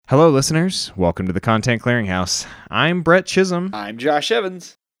Hello, listeners. Welcome to the Content Clearinghouse. I'm Brett Chisholm. I'm Josh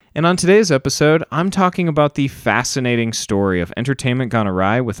Evans. And on today's episode, I'm talking about the fascinating story of entertainment gone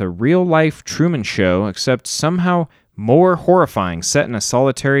awry with a real-life Truman Show, except somehow more horrifying, set in a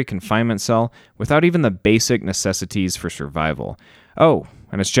solitary confinement cell without even the basic necessities for survival. Oh,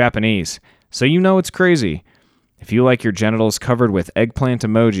 and it's Japanese, so you know it's crazy. If you like your genitals covered with eggplant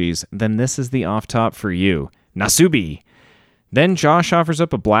emojis, then this is the off-top for you. Nasubi! Then Josh offers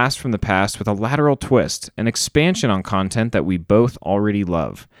up a blast from the past with a lateral twist, an expansion on content that we both already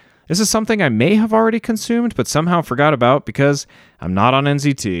love. This is something I may have already consumed, but somehow forgot about because I'm not on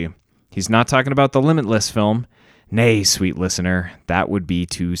NZT. He's not talking about the Limitless film. Nay, sweet listener, that would be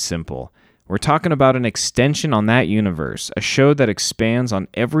too simple. We're talking about an extension on that universe, a show that expands on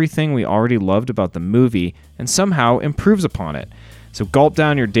everything we already loved about the movie and somehow improves upon it. So gulp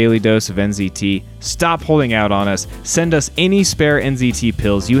down your daily dose of NZT, stop holding out on us, send us any spare NZT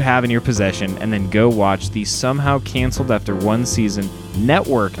pills you have in your possession, and then go watch the somehow canceled after one season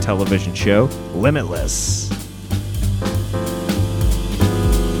network television show, Limitless.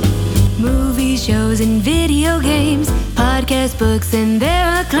 Movie shows and video games, podcast books and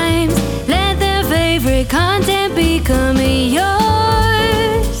their acclaims. Let their favorite content become yours.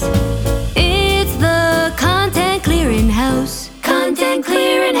 It's the Content Clearinghouse. Content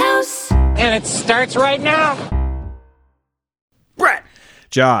Clearinghouse. And it starts right now. Brett,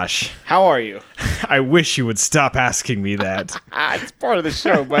 Josh, how are you? I wish you would stop asking me that. It's part of the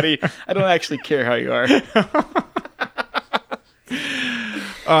show, buddy. I don't actually care how you are.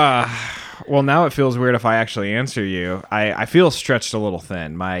 Well, now it feels weird if I actually answer you. I feel stretched a little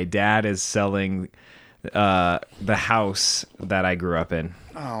thin. My dad is selling the house that I grew up in.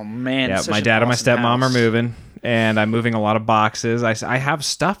 Oh, man. Yeah, such my an dad and my awesome stepmom house. are moving, and I'm moving a lot of boxes. I have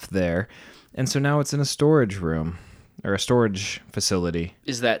stuff there, and so now it's in a storage room or a storage facility.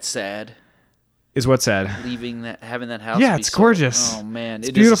 Is that sad? Is what's sad. Having that house? Yeah, be it's sold? gorgeous. Oh, man. It's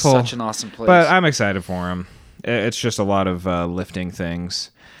It beautiful. is such an awesome place. But I'm excited for him. It's just a lot of lifting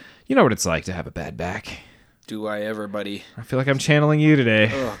things. You know what it's like to have a bad back. Do I ever, buddy? I feel like I'm channeling you today.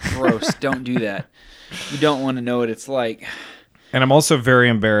 Oh, gross. Don't do that. You don't want to know what it's like. And I'm also very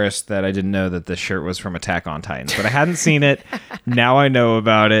embarrassed that I didn't know that this shirt was from Attack on Titan. But I hadn't seen it. Now I know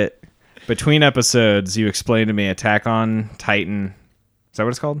about it. Between episodes, you explained to me Attack on Titan. Is that what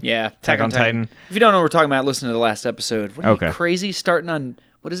it's called? Yeah. Attack on Titan. If you don't know what we're talking about, listen to the last episode. What are Okay. you crazy? Starting on,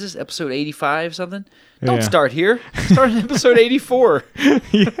 what is this, episode 85 something? Don't Yeah. start here. Start on episode 84.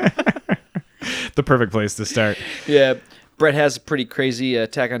 The perfect place to start. Yeah, Brett has a pretty crazy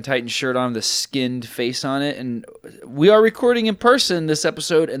Attack on Titan shirt on with a skinned face on it, and we are recording in person this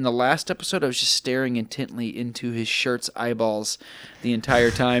episode. And the last episode, I was just staring intently into his shirt's eyeballs the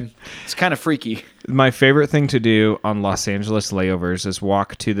entire time. It's kind of freaky. My favorite thing to do on Los Angeles layovers is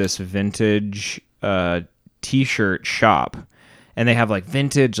walk to this vintage t-shirt shop. And they have like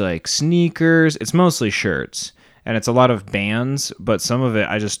vintage like sneakers. It's mostly shirts. And it's a lot of bands, but some of it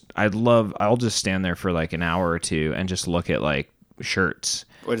I'll just stand there for like an hour or two and just look at like shirts.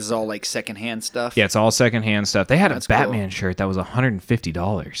 What is all like secondhand stuff? Yeah, it's all secondhand stuff. They had That's a Batman shirt that was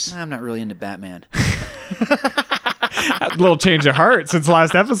 $150. I'm not really into Batman. A little change of heart since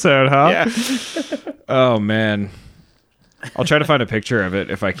last episode, huh? Yeah. Oh, man. I'll try to find a picture of it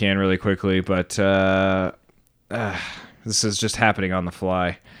if I can really quickly, but this is just happening on the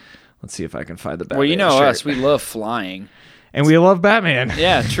fly. Let's see if I can find the Batman Well, you know shirt. us. We love flying. And we love Batman.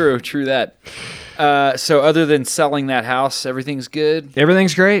 Yeah, true that. So other than selling that house, everything's good?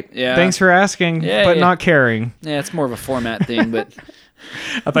 Everything's great. Yeah. Thanks for asking, Yeah, but yeah. not caring. Yeah, it's more of a format thing, but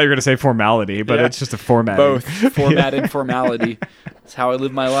I thought you were going to say formality, but Yeah. it's just a format. both format and formality. That's how I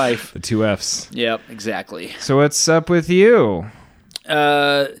live my life. The two Fs. Yep, exactly. So what's up with you?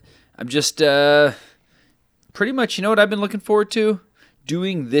 I'm just pretty much, you know what I've been looking forward to?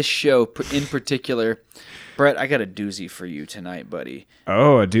 Doing this show in particular. Brett, I got a doozy for you tonight, buddy.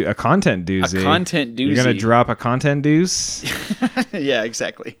 Oh, a content doozy. A content doozy. You're going to drop a content deuce? Yeah,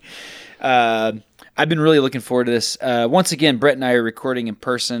 exactly. I've been really looking forward to this. Once again, Brett and I are recording in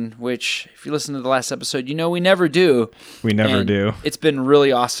person, which, if you listen to the last episode, you know we never do. We never And do. It's been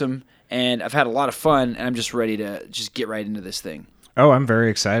really awesome, and I've had a lot of fun, and I'm just ready to just get right into this thing. Oh, I'm very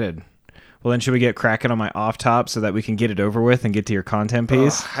excited. Well, then should we get cracking on my off top so that we can get it over with and get to your content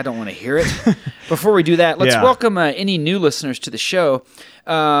piece? Ugh, I don't want to hear it. Before we do that, let's Yeah. welcome any new listeners to the show.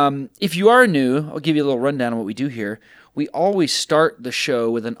 If you are new, I'll give you a little rundown of what we do here. We always start the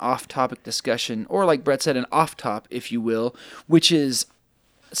show with an off-topic discussion, or like Brett said, an off-top, if you will, which is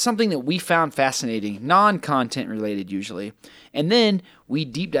something that we found fascinating, non-content related usually. And then we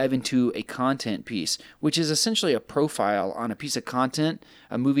deep dive into a content piece, which is essentially a profile on a piece of content,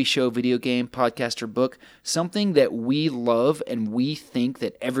 a movie, show, video game, podcast, or book, something that we love and we think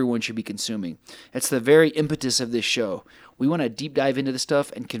that everyone should be consuming. It's the very impetus of this show. We want to deep dive into this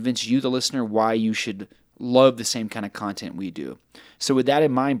stuff and convince you, the listener, why you should love the same kind of content we do. So with that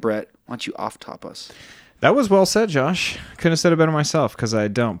in mind, Brett, why don't you off-top us? That was well said, Josh. Couldn't have said it better myself because I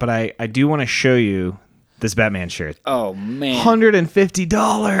don't. But I do want to show you this Batman shirt. Oh, man.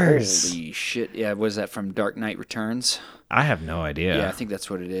 $150. Holy shit. Yeah, was that from Dark Knight Returns? I have no idea. Yeah, I think that's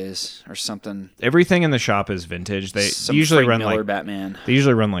what it is, or something. Everything in the shop is vintage. They Some usually Frank run Miller like Batman. They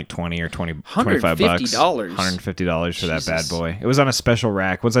usually run like $20 or $25. $150. $150 for that bad Jesus. boy. It was on a special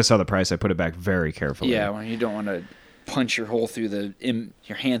rack. Once I saw the price, I put it back very carefully. Yeah, well, you don't want to punch your hole through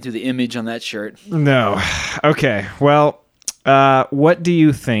your hand through the image on that shirt. No. Okay. Well, what do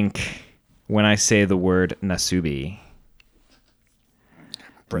you think when I say the word Nasubi?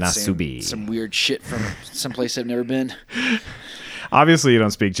 Brett's saying Nasubi. Some weird shit from someplace I've never been. Obviously, you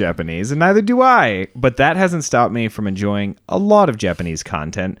don't speak Japanese, and neither do I. But that hasn't stopped me from enjoying a lot of Japanese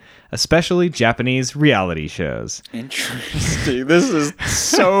content, especially Japanese reality shows. Interesting. This is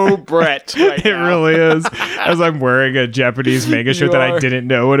so Brett right It now. really is. As I'm wearing a Japanese manga shirt that I didn't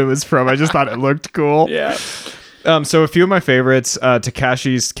know what it was from. I just thought it looked cool. Yeah. So a few of my favorites,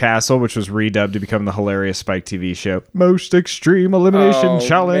 Takashi's Castle, which was redubbed to become the hilarious Spike TV show, Most Extreme Elimination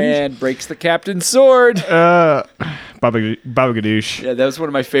Challenge. Man, breaks the captain's sword. Baba Ganoush. Yeah, that was one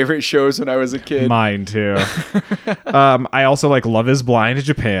of my favorite shows when I was a kid. Mine too. I also like Love is Blind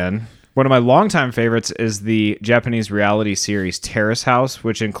Japan. One of my longtime favorites is the Japanese reality series Terrace House,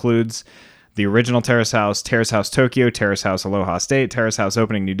 which includes the original Terrace House Tokyo, Terrace House Aloha State, Terrace House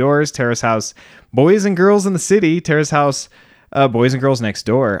Opening New Doors, Terrace House Boys and Girls in the City, Terrace House Boys and Girls Next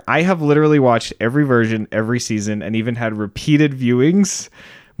Door. I have literally watched every version, every season, and even had repeated viewings,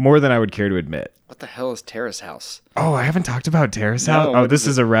 more than I would care to admit. What the hell is Terrace House? Oh, I haven't talked about Terrace No, House? Oh, what this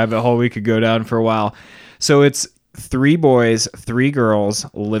is a rabbit hole we could go down for a while. So it's 3 boys, 3 girls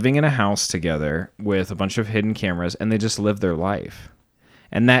living in a house together with a bunch of hidden cameras, and they just live their life.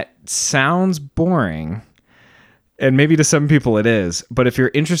 And that sounds boring, and maybe to some people it is, but if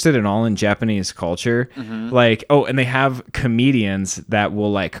you're interested at all in Japanese culture, like, and they have comedians that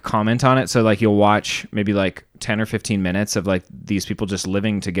will like comment on it. So like you'll watch maybe like 10 or 15 minutes of like these people just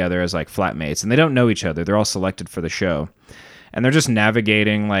living together as like flatmates, and they don't know each other. They're all selected for the show, and they're just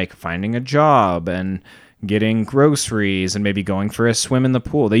navigating like finding a job and getting groceries and maybe going for a swim in the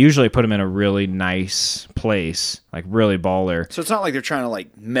pool. They usually put them in a really nice place, like really baller. So it's not like they're trying to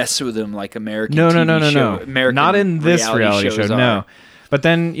like mess with them like American No. American Not in this reality shows show, are. no. But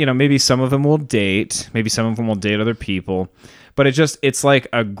then, maybe some of them will date. Maybe some of them will date other people. But it's like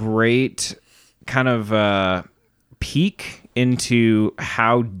a great kind of peek into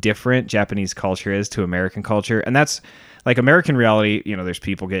how different Japanese culture is to American culture. And that's like American reality, there's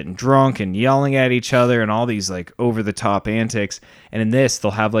people getting drunk and yelling at each other and all these like over the top antics. And in this, they'll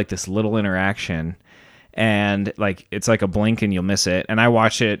have like this little interaction, and like it's like a blink and you'll miss it. And I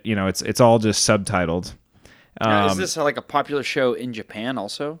watch it, it's all just subtitled. Now, is this like a popular show in Japan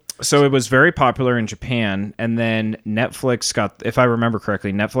also? So it was very popular in Japan, and then Netflix if I remember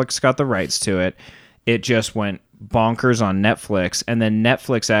correctly, Netflix got the rights to it. It just went bonkers on Netflix, and then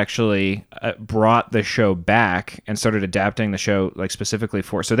Netflix actually brought the show back and started adapting the show like specifically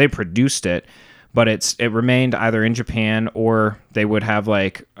for. So they produced it, but it remained either in Japan or they would have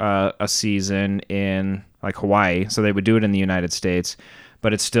like a season in like Hawaii. So they would do it in the United States,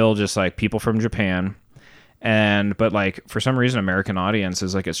 but it's still just like people from Japan. But like for some reason, American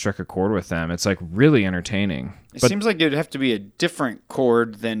audiences, like it struck a chord with them. It's like really entertaining. It seems like it would have to be a different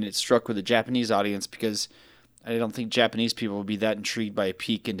chord than it struck with the Japanese audience, because I don't think Japanese people would be that intrigued by a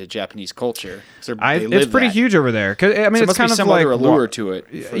peek into Japanese culture. It's pretty huge over there. 'Cause, I mean, so it's kind of some like other allure to it.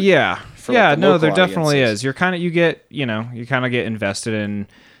 For yeah. like the No, local there definitely audiences. is. You kind of get invested in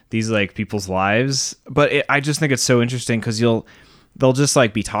these like people's lives. But I just think it's so interesting because they'll just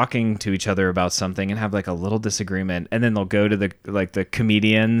like be talking to each other about something and have like a little disagreement, and then they'll go to the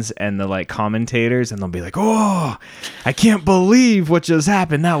comedians and the like commentators, and they'll be like, "Oh, I can't believe what just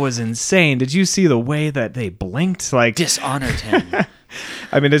happened. That was insane. Did you see the way that they blinked?" Like dishonored him.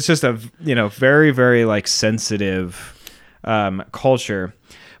 I mean, it's just a very, very like sensitive culture,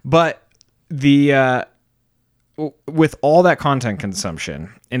 but with all that content consumption,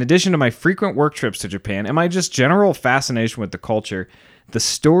 in addition to my frequent work trips to Japan and my just general fascination with the culture, the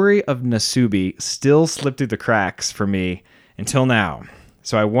story of Nasubi still slipped through the cracks for me until now.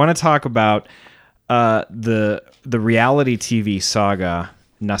 So I want to talk about the reality TV saga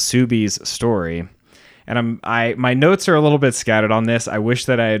Nasubi's story. And my notes are a little bit scattered on this. I wish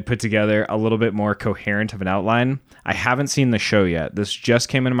that I had put together a little bit more coherent of an outline. I haven't seen the show yet. This just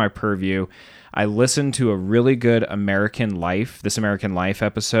came into my purview. I listened to a really good This American Life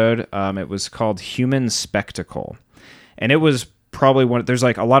episode. It was called Human Spectacle. And it was probably there's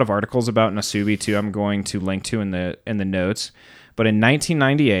like a lot of articles about Nasubi too. I'm going to link to in the notes. But in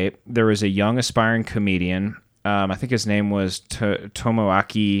 1998, there was a young aspiring comedian. I think his name was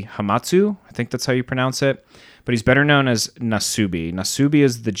Tomoaki Hamatsu. I think that's how you pronounce it. But he's better known as Nasubi. Nasubi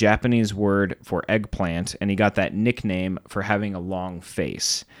is the Japanese word for eggplant, and he got that nickname for having a long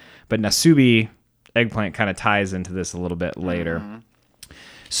face. But Nasubi, eggplant, kind of ties into this a little bit later. Mm-hmm.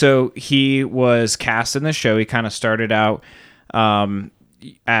 So he was cast in the show. He kind of started out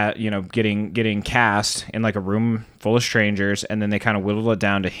getting cast in like a room full of strangers, and then they kind of whittled it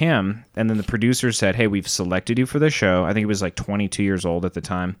down to him. And then the producers said, hey, we've selected you for the show. I think he was like 22 years old at the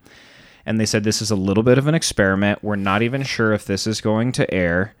time. And they said, this is a little bit of an experiment. We're not even sure if this is going to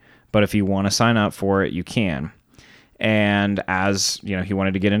air, but if you want to sign up for it, you can. And as he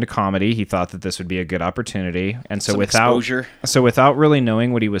wanted to get into comedy, he thought that this would be a good opportunity. And so without really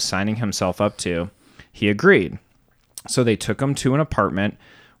knowing what he was signing himself up to, he agreed. So they took him to an apartment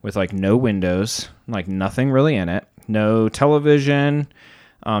with like no windows, like nothing really in it, no television,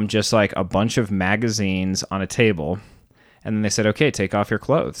 just like a bunch of magazines on a table. And then they said, okay, take off your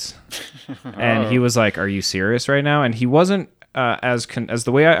clothes. And he was like, are you serious right now? And he wasn't, as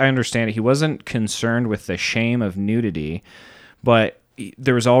the way I understand it, he wasn't concerned with the shame of nudity, but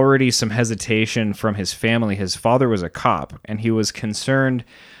there was already some hesitation from his family. His father was a cop, and he was concerned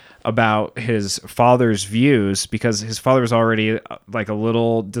about his father's views because his father was already like a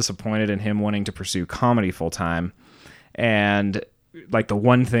little disappointed in him wanting to pursue comedy full time. And like the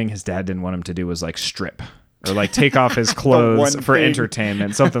one thing his dad didn't want him to do was like strip or like take off his clothes for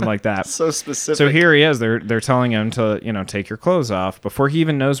entertainment, something like that. So specific. So here he is. They're telling him to, take your clothes off before he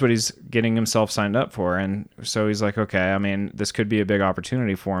even knows what he's getting himself signed up for. And so he's like, okay, I mean, this could be a big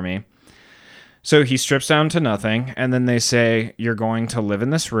opportunity for me. So he strips down to nothing, and then they say, you're going to live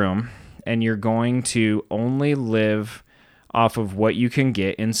in this room, and you're going to only live off of what you can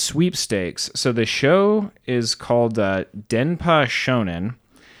get in sweepstakes. So the show is called Denpa Shonen,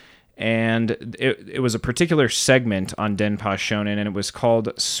 and it was a particular segment on Denpa Shonen, and it was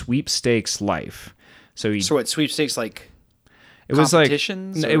called Sweepstakes Life. So what, sweepstakes like... It was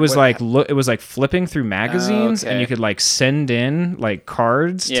like flipping through magazines, and you could like send in like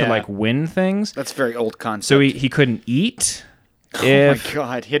cards to like win things. That's a very old concept. So he couldn't eat. Oh my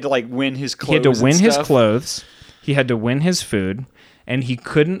god, he had to like win his clothes. He had to win his clothes. He had to win his food, and he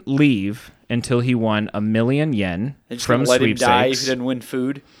couldn't leave until he won 1,000,000 yen from let sweepstakes. Him die if he didn't win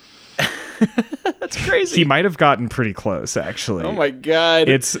food. That's crazy. He might have gotten pretty close, actually. Oh my god.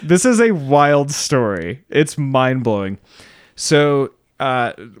 This is a wild story. It's mind blowing. So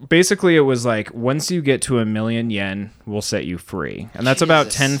basically, it was like once you get to 1,000,000 yen, we'll set you free, and that's about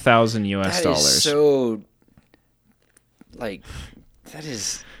 $10,000 US. That is so that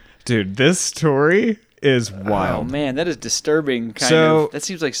is. Dude, this story is wild. Oh man, that is disturbing. Kind of. That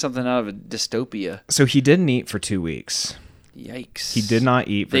seems like something out of a dystopia. So he didn't eat for 2 weeks. Yikes! He did not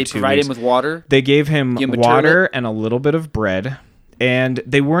eat for 2 weeks. They provide him with water. They gave him water and a little bit of bread, and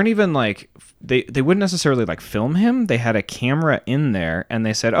they weren't even like. They wouldn't necessarily like film him. They had a camera in there, and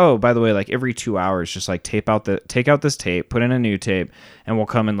they said, "Oh, by the way, like every 2 hours, just like take out this tape, put in a new tape, and we'll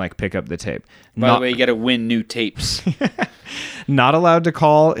come and like pick up the tape." By the way, you got to win new tapes. Not allowed to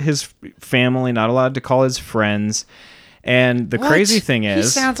call his family. Not allowed to call his friends. And the crazy thing is, he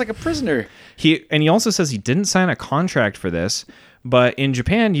sounds like a prisoner. He also says he didn't sign a contract for this, but in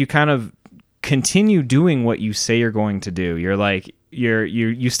Japan, you kind of continue doing what you say you're going to do. You're like.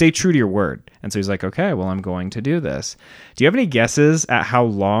 You stay true to your word. And so he's like, okay, well, I'm going to do this. Do you have any guesses at how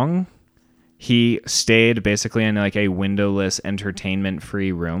long he stayed basically in like a windowless entertainment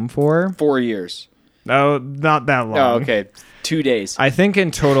free room for? 4 years. No, not that long. Oh, okay. 2 days. I think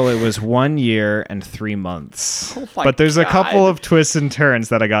in total it was 1 year and 3 months. Oh my but there's God. a couple of twists and turns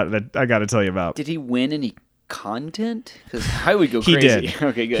that I got to tell you about. Did he win any content? Because I would go crazy. He did.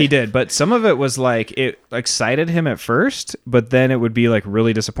 Okay, good. He did, but some of it was like it excited him at first, but then it would be like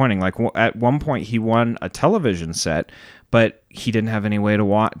really disappointing. Like at one point he won a television set, but he didn't have any way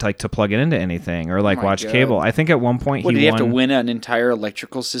to to plug it into anything or like my watch God. cable. I think at one point What, he did he won. have to win an entire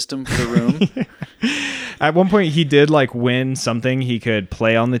electrical system for the room? At one point, he did like win something he could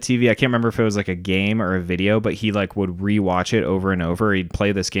play on the TV. I can't remember if it was like a game or a video, but he like would rewatch it over and over. He'd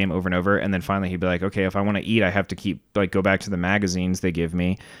play this game over and over, and then finally he'd be like, "Okay, if I want to eat, I have to go back to the magazines they give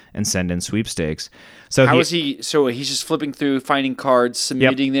me and send in sweepstakes." So How is he? So he's just flipping through, finding cards,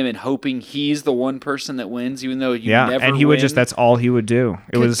 submitting them, and hoping he's the one person that wins, even though you never and he would win? that's all he would do.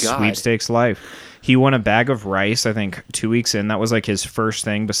 It Good was God. sweepstakes life. He won a bag of rice, I think, 2 weeks in. That was like his first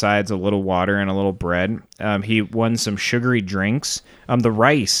thing besides a little water and a little bread. He won some sugary drinks. The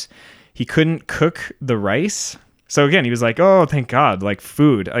rice, he couldn't cook the rice. So again, he was like, oh, thank God, like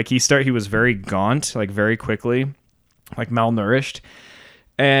food. Like he was very gaunt, like very quickly, like malnourished.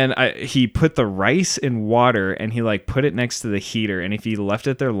 And he put the rice in water and he like put it next to the heater. And if he left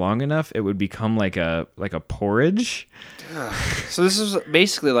it there long enough, it would become like a porridge. So this is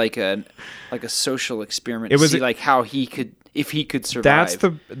basically like a social experiment. It was to see like how if he could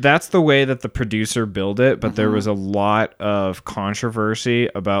survive. That's the way that the producer billed it, but there was a lot of controversy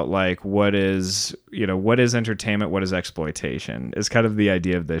about like what is entertainment, what is exploitation. Is kind of the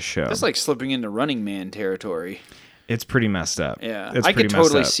idea of this show. That's like slipping into Running Man territory. It's pretty messed up. Yeah, it's I could pretty messed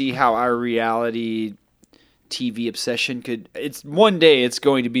totally up. see how our reality TV obsession could. It's one day it's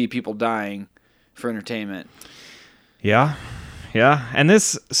going to be people dying for entertainment. Yeah. And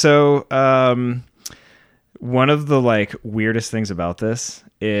this, so one of the like weirdest things about this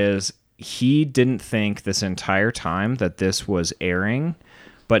is he didn't think this entire time that this was airing,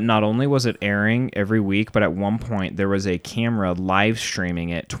 but not only was it airing every week, but at one point there was a camera live streaming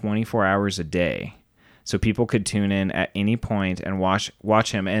it 24 hours a day. So people could tune in at any point and watch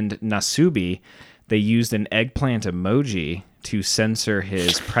him. And Nasubi, they used an eggplant emoji to censor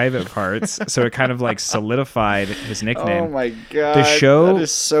his private parts, so it kind of like solidified his nickname. Oh my God. The show that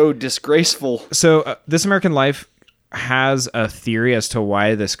is so disgraceful. So This American Life has a theory as to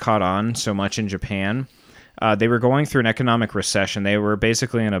why this caught on so much in Japan. They were going through an economic recession. They were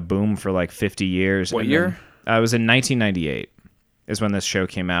basically in a boom for like 50 years. What and year? It was in 1998 is when this show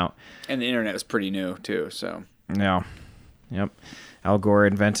came out. And the internet was pretty new too, so. Yeah. Yep. Al Gore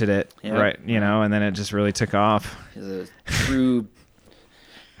invented it, Yep. right? And then it just really took off. He's a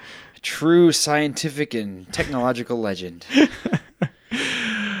true scientific and technological legend.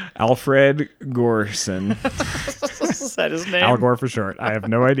 Alfred Gorson. Is that his name? Al Gore for short. I have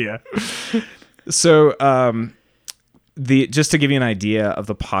no idea. So, just to give you an idea of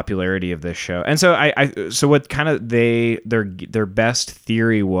the popularity of this show, and so what kind of their best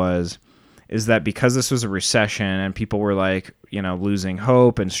theory is that because this was a recession and people were like, losing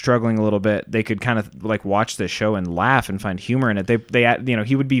hope and struggling a little bit, they could kind of like watch this show and laugh and find humor in it.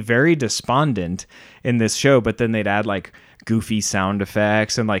 He would be very despondent in this show, but then they'd add like goofy sound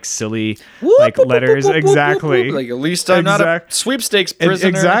effects and like silly like letters. Exactly. Like, at least I'm not a sweepstakes prisoner.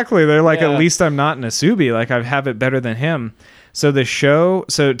 Exactly. They're like, Yeah. at least I'm not Nasubi. Like I have it better than him. So the show,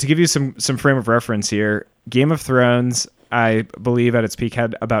 to give you some frame of reference here, Game of Thrones, I believe at its peak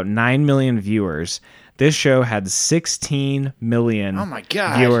had about 9 million viewers. This show had 16 million Oh my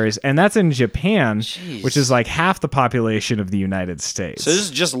God. viewers, and that's in Japan, Jeez. which is like half the population of the United States. So this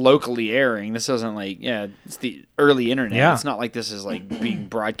is just locally airing. This doesn't it's the early internet. Yeah. It's not like this is like being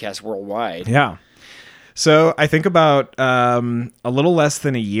broadcast worldwide. Yeah. So I think about a little less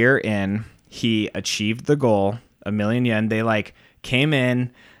than a year in, he achieved the goal, 1 million yen. They like came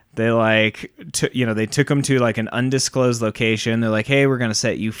in. They like, they took him to like an undisclosed location. They're like, hey, we're going to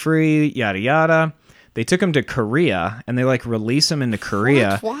set you free, yada, yada. They took him to Korea and they like release him into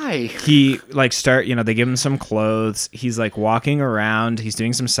Korea. What? Why? He like they give him some clothes. He's like walking around. He's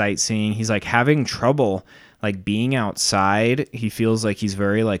doing some sightseeing. He's like having trouble like being outside. He feels like he's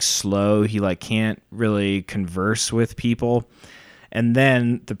very like slow. He like can't really converse with people. And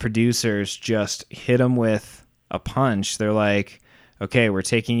then the producers just hit him with a punch. They're like, okay, we're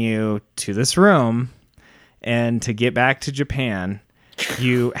taking you to this room, and to get back to Japan,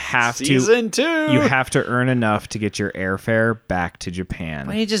 you have Season 2. You have to earn enough to get your airfare back to Japan.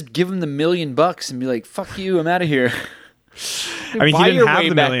 Why don't you just give him the $1 million and be like, fuck you, I'm out of here. I mean, Buy he didn't your have way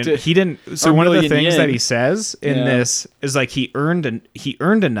the back million. to- He didn't. So or one of the million things yen. that he says in Yeah. this is like he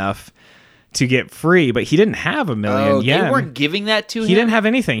earned enough to get free, but he didn't have 1 million yen. They weren't giving that to him? He didn't have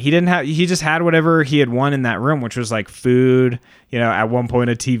anything. He just had whatever he had won in that room, which was like food, at one point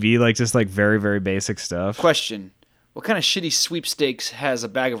a TV, like just like very, very basic stuff. Question. What kind of shitty sweepstakes has a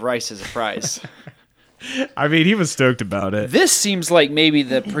bag of rice as a prize? I mean, he was stoked about it. This seems like maybe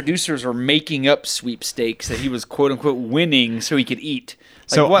the producers were making up sweepstakes that he was quote-unquote winning so he could eat.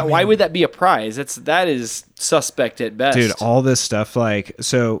 So why would that be a prize? That is suspect at best. Dude, all this stuff, like,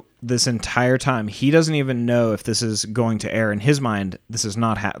 so this entire time, he doesn't even know if this is going to air. In his mind, this is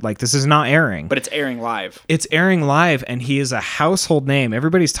not this is not airing. But it's airing live. It's airing live, and he is a household name.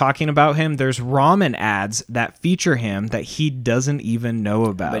 Everybody's talking about him. There's ramen ads that feature him that he doesn't even know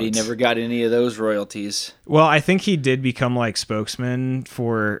about. But he never got any of those royalties. Well, I think he did become like spokesman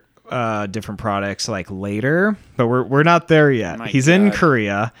for different products like later, but we're not there yet. He's in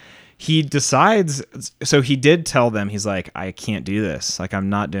Korea. He decides, so he did tell them, he's like, I can't do this. Like, I'm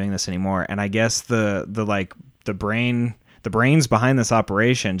not doing this anymore. And I guess the brains behind this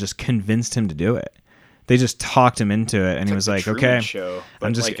operation just convinced him to do it. They just talked him into it, and he was like, "Okay, show,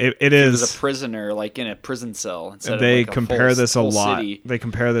 I'm just." Like, it is. He was a prisoner, like in a prison cell. They compare this a lot. City. They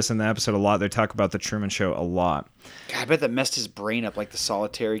compare this in the episode a lot. They talk about the Truman Show a lot. God, I bet that messed his brain up, like the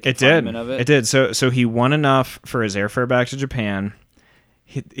solitary confinement of it. It did. So he won enough for his airfare back to Japan.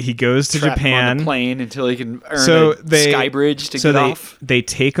 He goes to Trap Japan him on the plane until he can earn a sky bridge to get off. They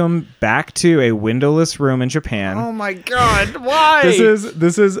take him back to a windowless room in Japan. Oh my God! Why?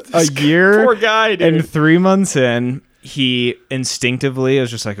 This is a year poor guy, dude. and 3 months in. He instinctively is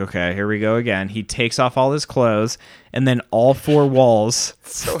just like, okay, here we go again. He takes off all his clothes, and then all 4 walls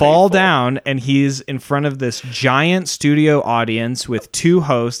fall down, and he's in front of this giant studio audience with 2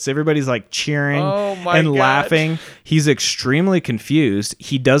 hosts. Everybody's like cheering and laughing. He's extremely confused.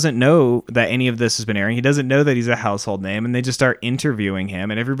 He doesn't know that any of this has been airing. He doesn't know that he's a household name, and they just start interviewing him,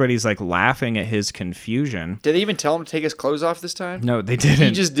 and everybody's like laughing at his confusion. Did they even tell him to take his clothes off this time? No, they didn't.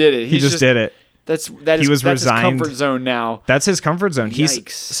 He just did it. He just did it. That's he was resigned. his comfort zone now. That's his comfort zone.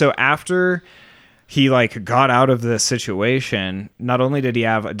 Yikes. So after he like got out of this situation, not only did he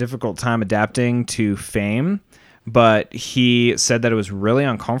have a difficult time adapting to fame, but he said that it was really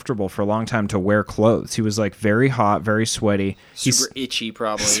uncomfortable for a long time to wear clothes. He was like very hot, very sweaty. Super itchy,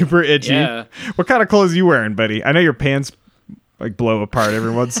 probably. Super itchy. Yeah. What kind of clothes are you wearing, buddy? I know your pants like blow apart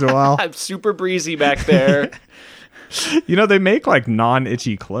every once in a while. I'm super breezy back there. You know, they make like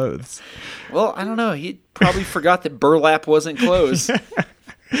non-itchy clothes. Well, I don't know. He probably forgot that burlap wasn't clothes.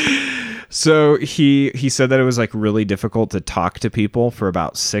 So he said that it was like really difficult to talk to people for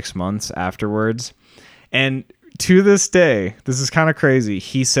about 6 months afterwards. And to this day, this is kind of crazy.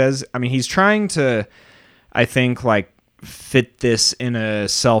 He says, I mean, he's trying to, I think, like fit this in a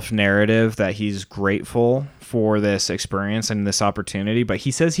self-narrative that he's grateful for this experience and this opportunity. But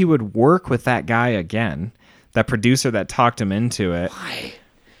he says he would work with that guy again. That producer that talked him into it. Why?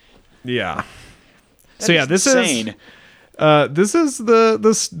 Yeah. That so yeah, is this insane. this is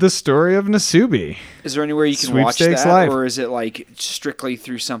the story of Nasubi. Is there anywhere you can watch Sweepstakes that, Life. or is it like strictly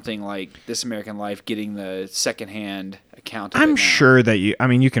through something like This American Life, getting the secondhand account? Of I'm it now? sure that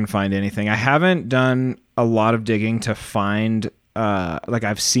you can find anything. I haven't done a lot of digging to find. Like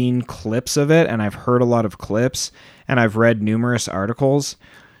I've seen clips of it, and I've heard a lot of clips, and I've read numerous articles.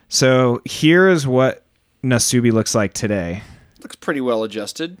 So here is what Nasubi looks like today. Looks pretty well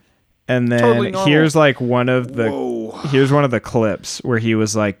adjusted. And then Totally here's like one of the Whoa. here's one of the clips where he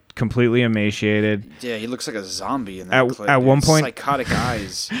was like completely emaciated. Yeah, he looks like a zombie in that clip. At dude. one point, psychotic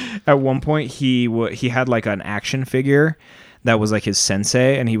eyes. At one point, he had like an action figure that was like his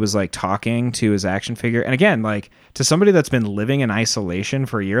sensei, and he was like talking to his action figure. And again, like to somebody that's been living in isolation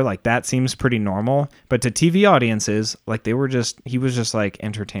for a year, like that seems pretty normal. But to TV audiences, like he was just like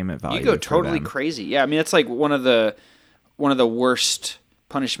entertainment value. You go totally crazy. Yeah, I mean that's like one of the worst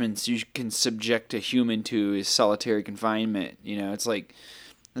punishments you can subject a human to is solitary confinement. You know, it's like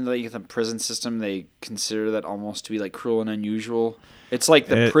in the prison system, they consider that almost to be like cruel and unusual. It's like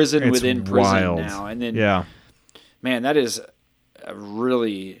the prison within prison wild. now. And then, yeah, man, that is a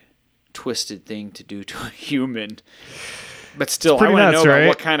really twisted thing to do to a human. But still, I want to know about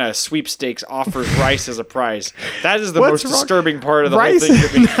what kind of sweepstakes offers rice as a prize. That is the most disturbing part of the whole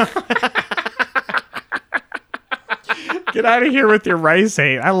thing. Get out of here with your rice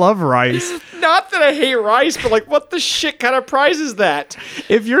hate. I love rice. Not that I hate rice, but like, what the shit kind of prize is that?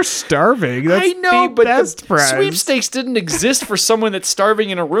 If you're starving, that's I know, the but best prize. Sweepstakes didn't exist for someone that's starving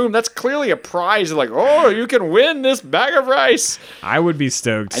in a room. That's clearly a prize. Like, oh, you can win this bag of rice. I would be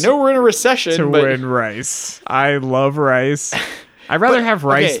stoked. I know we're in a recession, to win rice. I love rice. I'd rather have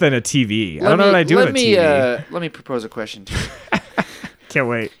rice than a TV. I don't know what I do with a TV. Let me propose a question to you. Can't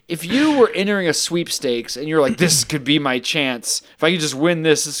wait. If you were entering a sweepstakes and you're like, this could be my chance. If I could just win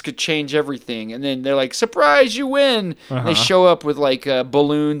this could change everything. And then they're like, surprise, you win. And they show up with like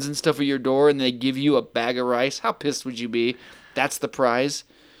balloons and stuff at your door and they give you a bag of rice. How pissed would you be? That's the prize.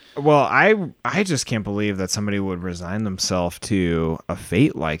 Well, I just can't believe that somebody would resign themselves to a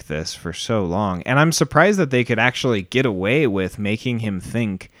fate like this for so long. And I'm surprised that they could actually get away with making him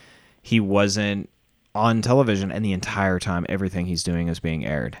think he wasn't on television, and the entire time everything he's doing is being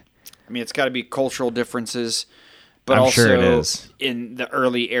aired. I mean, it's got to be cultural differences, but I'm also sure it is. In the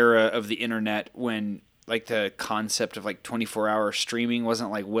early era of the internet when like the concept of like 24-hour streaming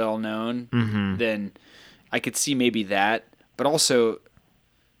wasn't like well known, then I could see maybe that, but also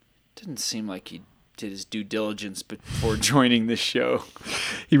didn't seem like he did his due diligence before joining the show.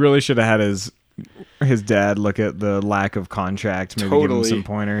 He really should have had his dad look at the lack of contract, maybe give him some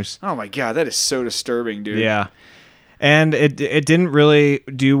pointers. Oh my God, that is so disturbing, dude. Yeah. And it didn't really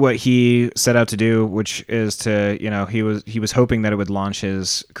do what he set out to do, which is to, he was hoping that it would launch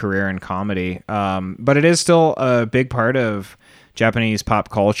his career in comedy. But it is still a big part of Japanese pop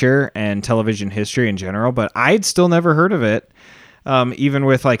culture and television history in general. But I'd still never heard of it, even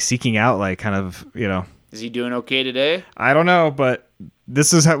with like seeking out like kind of, Is he doing okay today? I don't know, but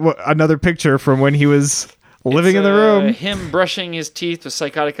this is another picture from when he was living in the room. Him brushing his teeth with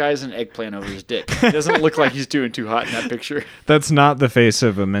psychotic eyes and eggplant over his dick. It doesn't look like he's doing too hot in that picture. That's not the face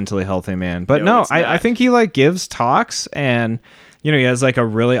of a mentally healthy man. But No, no, it's I not. think he like gives talks and, he has like a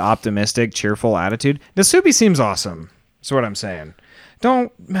really optimistic, cheerful attitude. Nasubi seems awesome. That's what I'm saying.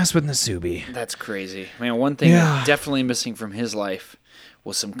 Don't mess with Nasubi. That's crazy. Man, one thing that's definitely missing from his life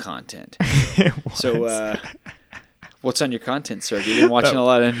was some content. So, what's on your content, sir? You've been watching a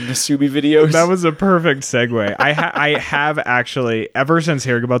lot of Nasubi videos? That was a perfect segue. I have actually, ever since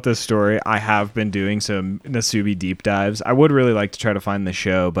hearing about this story, I have been doing some Nasubi deep dives. I would really like to try to find the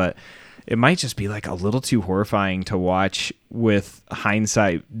show, but it might just be like a little too horrifying to watch with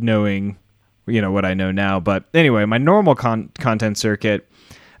hindsight, knowing, what I know now. But anyway, my normal content circuit,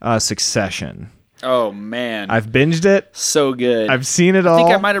 Succession. Oh, man. I've binged it. So good. I've seen it all. I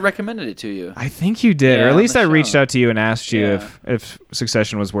think I might have recommended it to you. I think you did, Yeah, or at on least the I reached show. out to you and asked you Yeah. if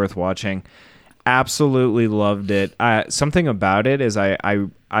Succession was worth watching. Absolutely loved it. Something about it is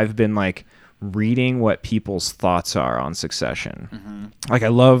I've been like reading what people's thoughts are on Succession. Like I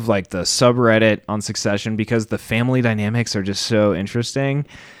love like the subreddit on Succession because the family dynamics are just so interesting,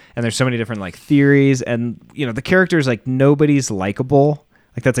 and there's so many different like theories, and the characters, like nobody's likable.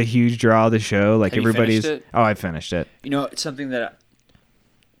 Like that's a huge draw of the show. Like Have you everybody's. finished it? Oh, I finished it. It's something that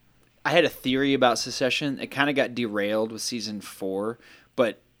I had a theory about Succession. It kind of got derailed with season 4,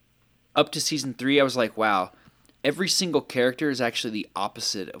 but up to season 3, I was like, wow, every single character is actually the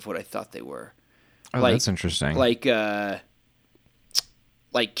opposite of what I thought they were. Oh, that's interesting. Like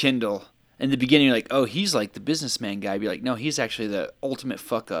Kendall. In the beginning, you're like, oh, he's like the businessman guy. Be like, no, he's actually the ultimate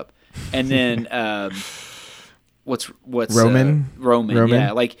fuck up. And then what's Roman? Roman,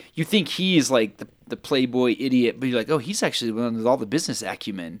 yeah. Like you think he's like the playboy idiot, but you're like, oh, he's actually the one with all the business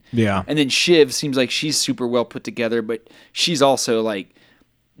acumen. Yeah. And then Shiv seems like she's super well put together, but she's also like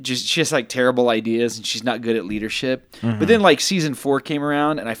she has like terrible ideas and she's not good at leadership. But then like season 4 came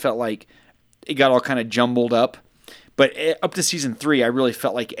around and I felt like it got all kind of jumbled up. But up to season 3, I really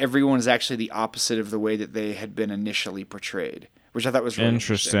felt like everyone is actually the opposite of the way that they had been initially portrayed, which I thought was really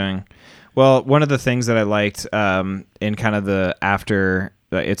interesting. Well, one of the things that I liked in kind of the after,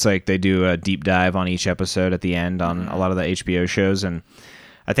 it's like they do a deep dive on each episode at the end on a lot of the HBO shows, and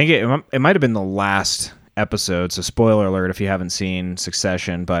I think it might have been the last episode, so spoiler alert if you haven't seen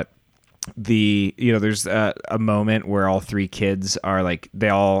Succession, but there's a moment where all 3 kids are like, they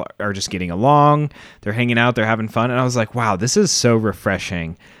all are just getting along, they're hanging out, they're having fun, and I was like, wow, this is so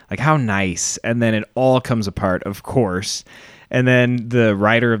refreshing, like how nice. And then it all comes apart, of course. And then the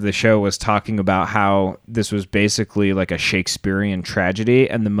writer of the show was talking about how this was basically like a Shakespearean tragedy,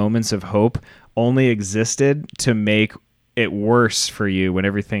 and the moments of hope only existed to make it worse for you when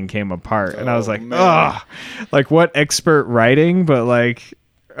everything came apart. And I was like, ugh, like what expert writing, but like,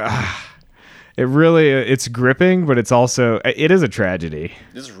 it's gripping, but it is a tragedy.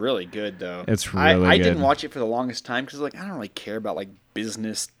 This is really good, though. It's really I good. didn't watch it for the longest time because like I don't really care about like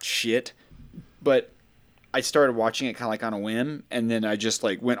business shit, but I started watching it kind of like on a whim, and then I just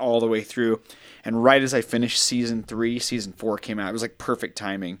like went all the way through, and right as I finished season 3, season 4 came out. It was like perfect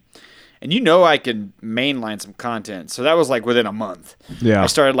timing. And I can mainline some content, so that was like within a month. Yeah. I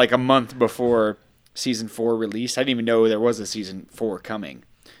started like a month before season 4 released. I didn't even know there was a season 4 coming.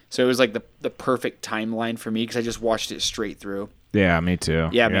 So it was like the perfect timeline for me because I just watched it straight through. Yeah, me too.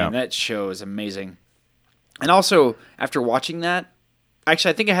 Yeah, man, that show is amazing. And also, after watching that,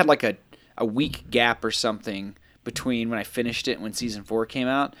 actually, I think I had like a week gap or something between when I finished it and when season 4 came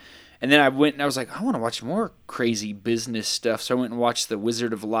out. And then I went and I was like, I want to watch more crazy business stuff. So I went and watched The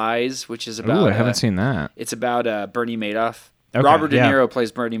Wizard of Lies, which is about... Ooh, I haven't seen that. It's about Bernie Madoff. Okay, Robert De yeah. Niro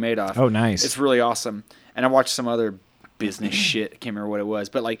plays Bernie Madoff. Oh, nice. It's really awesome. And I watched some other business shit. I can't remember what it was,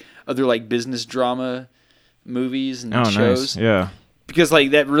 but like other like business drama movies and shows. Nice. Yeah. Because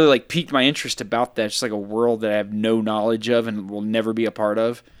like that really like piqued my interest about that. It's just like a world that I have no knowledge of and will never be a part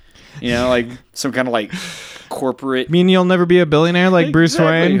of. You know, like some kind of like corporate. Mean you'll never be a billionaire like Bruce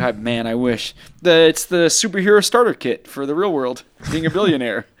Exactly. Wayne? Man, I wish. It's the superhero starter kit for the real world, being a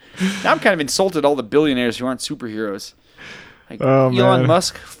billionaire. Now I'm kind of insulted all the billionaires who aren't superheroes. Like Elon man.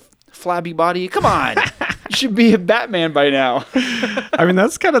 Musk, flabby body. Come on. You should be a Batman by now. I mean,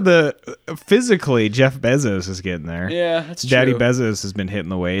 that's kind of physically, Jeff Bezos is getting there. Yeah, that's true. Daddy Bezos has been hitting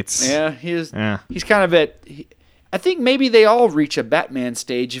the weights. Yeah, he is. Yeah. He's kind of at. I think maybe they all reach a Batman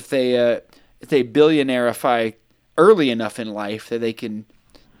stage if they billionaireify early enough in life that they can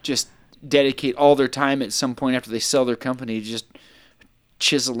just dedicate all their time at some point after they sell their company to just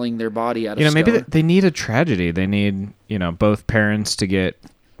chiseling their body out of stone. Maybe they need a tragedy. They need, both parents to get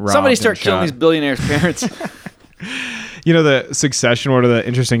robbed. Somebody start and killing shot. these billionaires' parents. The Succession, one of the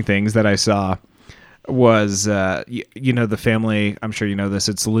interesting things that I saw was, the family, I'm sure you know this,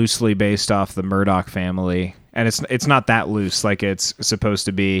 it's loosely based off the Murdoch family. And it's not that loose, like it's supposed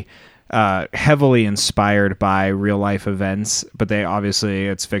to be heavily inspired by real life events, but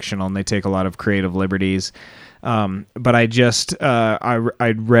it's fictional and they take a lot of creative liberties. But I just,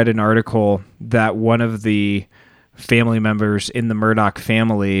 I read an article that one of the family members in the Murdoch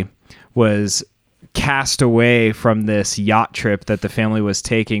family was cast away from this yacht trip that the family was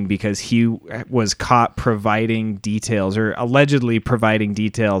taking because he was caught providing details or allegedly providing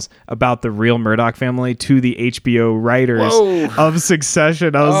details about the real Murdoch family to the HBO writers of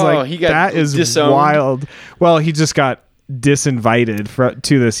Succession. I was he got that is disowned. wild. Well, he just got disinvited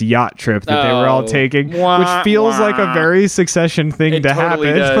to this yacht trip that they were all taking, which feels like a very Succession thing It to totally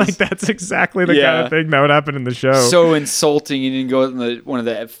happen. does. Like that's exactly the kind of thing that would happen in the show. So insulting. You didn't go on one of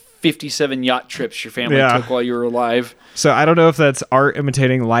the 57 yacht trips your family took while you were alive. So I don't know if that's art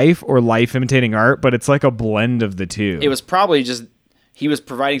imitating life or life imitating art, but it's like a blend of the two. It was probably just he was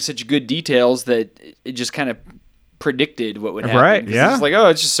providing such good details that it just kind of predicted what would happen. Right, yeah. It's like,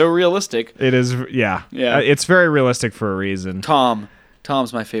 it's just so realistic. It is, yeah. Yeah. It's very realistic for a reason.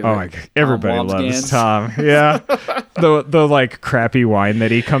 Tom's my favorite. Oh my God. Everybody loves Wambsgans. Tom. Yeah. the like crappy wine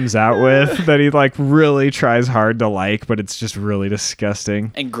that he comes out with that he like really tries hard to like, but it's just really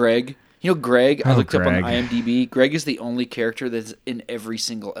disgusting. And Greg. Greg, I looked up on Greg. IMDb. Greg is the only character that's in every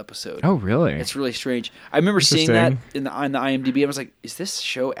single episode. Oh, really? It's really strange. I remember seeing that on the IMDb. I was like, is this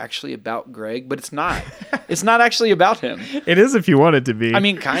show actually about Greg? But it's not. It's not actually about him. It is if you want it to be. I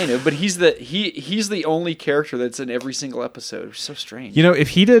mean, kind of, but he's the only character that's in every single episode. It's so strange. if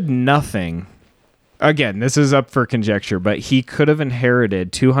he did nothing, again, this is up for conjecture, but he could have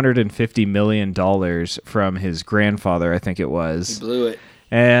inherited $250 million from his grandfather, I think it was. He blew it.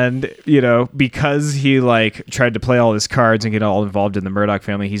 And, because he like tried to play all his cards and get all involved in the Murdoch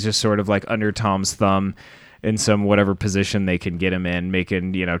family, he's just sort of like under Tom's thumb in some whatever position they can get him in,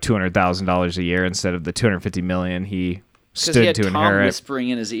 making, $200,000 a year instead of the $250 million he stood he had to Tom inherit. whispering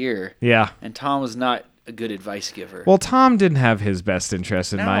in his ear. Yeah. And Tom was not a good advice giver. Well, Tom didn't have his best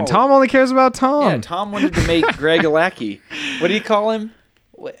interest in No. mind. Tom only cares about Tom. Yeah, Tom wanted to make Greg a lackey. What do you call him?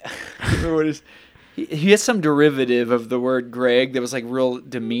 What is... He had some derivative of the word Greg that was like real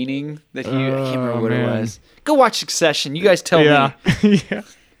demeaning. That I can't remember what it was. Go watch Succession. You guys tell me. Yeah.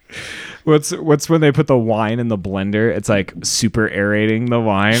 What's when they put the wine in the blender? It's like super aerating the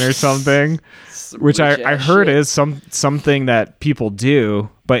wine or something, which I heard is something that people do,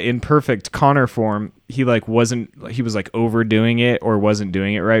 but in perfect Connor form. He was like overdoing it or wasn't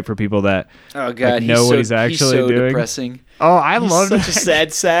doing it right for people that Oh God, know what he's actually he's so doing. depressing. Oh, I love Such a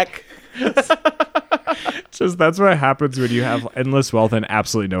sad sack. Just that's what happens when you have endless wealth and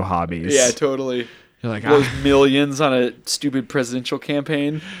absolutely no hobbies. Yeah, totally. You're like, Blows millions on a stupid presidential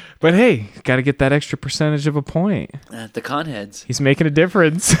campaign. but hey, got to get that extra percentage of a point. The con heads. He's making a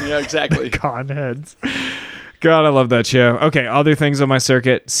difference. Yeah, exactly. Con heads. God, I love that show. Okay, other things on my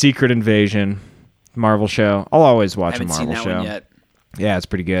circuit: Secret Invasion, Marvel show. I'll always watch I haven't a seen Marvel that show. one yet. Yeah, it's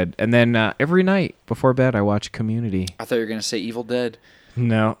pretty good. And then every night before bed, I watch Community. I thought you were gonna say Evil Dead.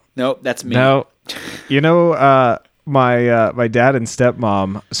 No, Nope, that's me. no. My dad and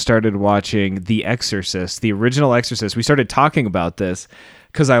stepmom started watching The Exorcist, the original Exorcist. We started talking about this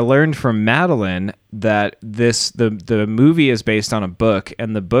because I learned from Madeline that the movie is based on a book,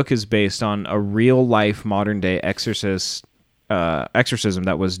 and the book is based on a real life modern day exorcism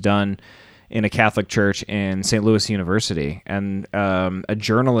that was done in a Catholic church in St. Louis University, and a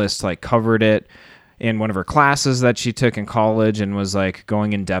journalist covered it in one of her classes that she took in college and was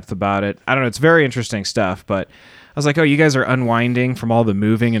going in depth about it. I don't know. It's very interesting stuff, but was like, oh, you guys are unwinding from all the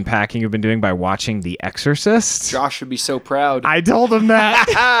moving and packing you've been doing by watching The Exorcist? Josh would be so proud. I told him that.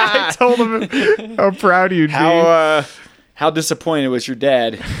 I told him how proud you'd be. How disappointed was your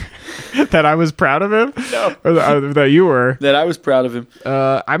dad? That I was proud of him? No. Or that you were? That I was proud of him.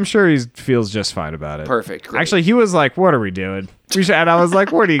 I'm sure he feels just fine about it. Perfect. Great. Actually, he was like, what are we doing? And I was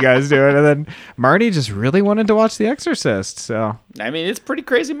like, what are you guys doing? And then Marty just really wanted to watch The Exorcist. So I mean, it's a pretty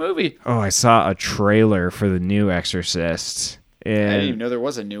crazy movie. Oh, I saw a trailer for the new Exorcist. I didn't even know there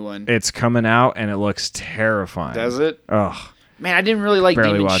was a new one. It's coming out, and it looks terrifying. Does it? Oh. Man, I didn't really like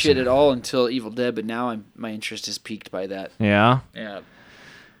Barely demon watching shit at all until Evil Dead, but now my interest is piqued by that. Yeah? Yeah.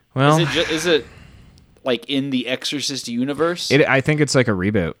 Well, Is it like in the Exorcist universe? I think it's like a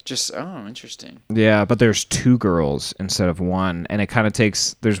reboot. Interesting. Yeah, but there's 2 girls instead of 1, and it kind of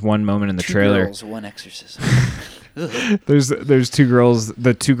takes. There's one moment in the 2 trailer. girls, 1 exorcism. There's 2 girls.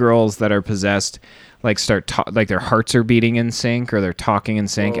 The 2 girls that are possessed, like like their hearts are beating in sync or they're talking in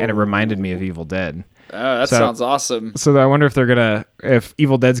sync, and it reminded me of Evil Dead. Oh, that sounds awesome. So I wonder if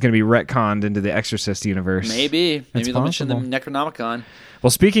Evil Dead's gonna be retconned into the Exorcist universe. Maybe they'll mention the possible. Necronomicon. Well,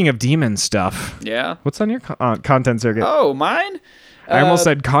 speaking of demon stuff, Yeah. what's on your content circuit? Oh, mine? I almost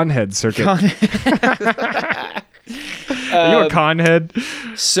said conhead circuit. Are you a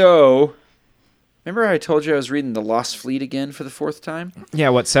conhead? So, remember how I told you I was reading The Lost Fleet again for the 4th time? Yeah,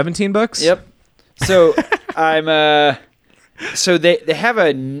 what, 17 books? Yep. So so they have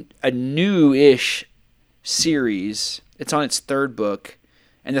a new-ish series. It's on its 3rd book,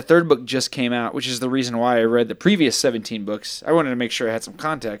 and the 3rd book just came out, which is the reason why I read the previous 17 books. I wanted to make sure I had some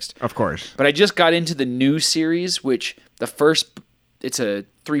context. Of course. But I just got into the new series, which it's a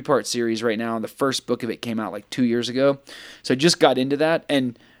 3-part series right now, and the first book of it came out like 2 years ago. So I just got into that,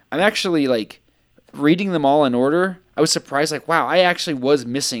 and I'm actually like reading them all in order. I was surprised, like, wow, I actually was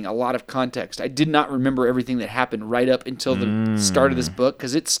missing a lot of context. I did not remember everything that happened right up until the start of this book,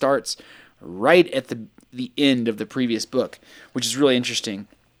 because it starts right at the end of the previous book, which is really interesting.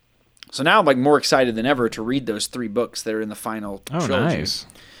 So now I'm like more excited than ever to read those 3 books that are in the final trilogy. Nice.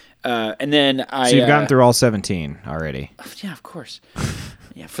 And then So you've gotten through all 17 already. Yeah, of course.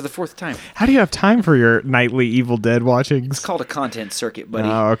 Yeah, for the 4th time. How do you have time for your nightly Evil Dead watchings? It's called a content circuit, buddy.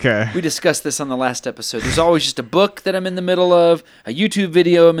 Oh, okay. We discussed this on the last episode. There's always just a book that I'm in the middle of, a YouTube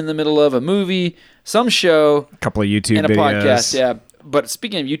video I'm in the middle of, a movie, some show, A couple of YouTube and a videos. podcast. Yeah. But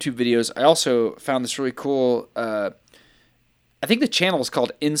speaking of YouTube videos, I also found this really cool. I think the channel is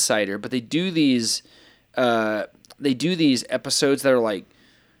called Insider, but they do these episodes that are like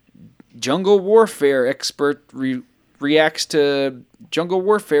jungle warfare expert reacts to jungle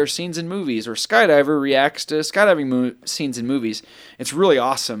warfare scenes in movies, or skydiver reacts to skydiving scenes in movies. It's really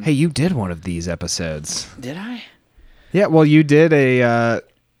awesome. Hey, you did one of these episodes. Did I? Yeah, well, you did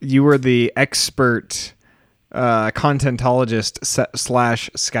you were the expert contentologist /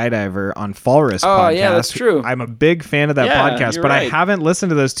 skydiver on Falrus podcast. Oh, yeah, that's true. I'm a big fan of that podcast, you're but I right. haven't listened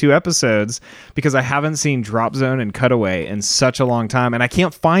to those 2 episodes because I haven't seen Drop Zone and Cutaway in such a long time, and I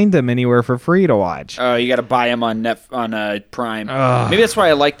can't find them anywhere for free to watch. Oh, you got to buy them on Prime. Maybe that's why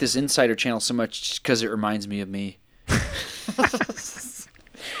I like this Insider channel so much, because it reminds me of me.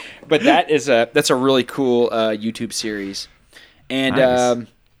 But that's a really cool YouTube series. And Nice.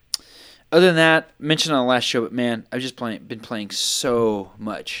 other than that, mentioned on the last show, but man, I've just been playing so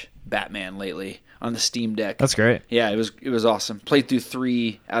much Batman lately on the Steam Deck. That's great. Yeah, it was awesome. Played through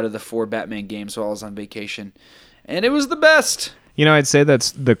 3 out of the 4 Batman games while I was on vacation, and it was the best. You know, I'd say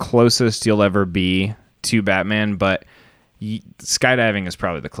that's the closest you'll ever be to Batman, but skydiving is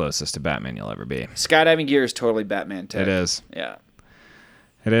probably the closest to Batman you'll ever be. Skydiving gear is totally Batman tech. It is. Yeah.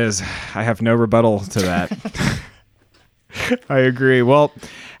 It is. I have no rebuttal to that. I agree. Well,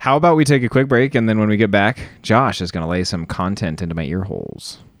 how about we take a quick break, and then when we get back, Josh is going to lay some content into my ear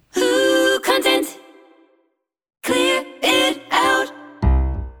holes. Ooh, content. Clear it out.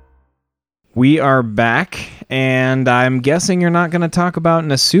 We are back, and I'm guessing you're not going to talk about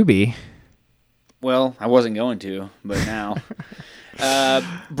Nasubi. Well, I wasn't going to, but now.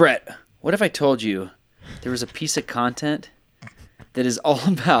 Brett, what if I told you there was a piece of content that is all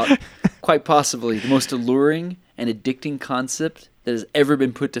about, quite possibly, the most alluring and addicting concept that has ever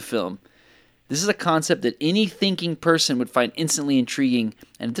been put to film? This is a concept that any thinking person would find instantly intriguing,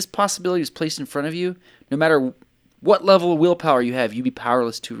 and if this possibility is placed in front of you, no matter what level of willpower you have, you'd be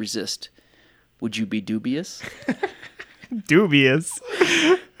powerless to resist. Would you be dubious? Dubious.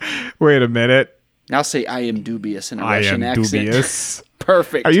 Wait a minute. Now say I am dubious in a I Russian am accent. dubious.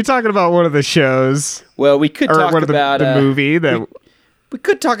 Perfect. Are you talking about one of the shows? Well, we could Or talk one of about the movie that we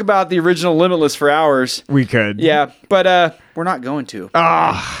could talk about the original Limitless for hours. we could? Yeah, but we're not going to.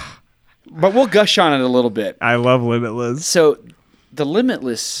 But we'll gush on it a little bit. I love Limitless. So, the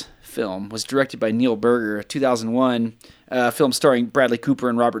Limitless film was directed by Neil Berger, a 2001 film starring Bradley Cooper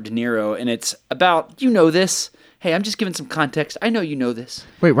and Robert De Niro, and it's about, you know this. Hey, I'm just giving some context. I know you know this.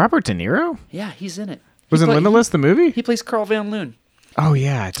 Wait, Robert De Niro? Yeah, he's in it. Was it Limitless, the movie? He plays Carl Van Loon. Oh,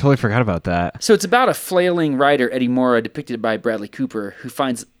 yeah. I totally forgot about that. So it's about a flailing writer, Eddie Mora, depicted by Bradley Cooper, who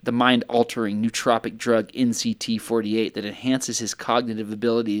finds the mind-altering nootropic drug NCT-48 that enhances his cognitive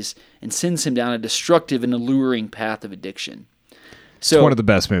abilities and sends him down a destructive and alluring path of addiction. So, it's one of the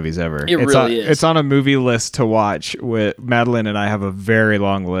best movies ever. It really is. It's on a movie list to watch. With Madeline and I have a very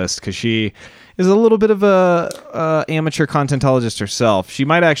long list because she is a little bit of a amateur contentologist herself. She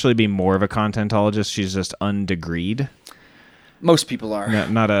might actually be more of a contentologist. She's just undegreed. Most people are.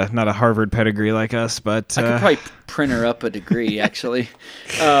 Not a Harvard pedigree like us, but I could probably print her up a degree, actually.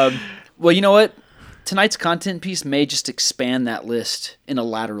 Well, you know what? Tonight's content piece may just expand that list in a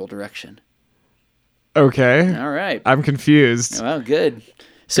lateral direction. Okay. All right. I'm confused. Well, good.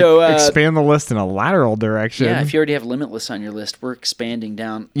 So expand the list in a lateral direction. Yeah, if you already have Limitless on your list, we're expanding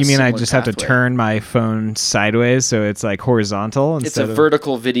down. You mean I just have to turn my phone sideways so it's like horizontal instead of... It's a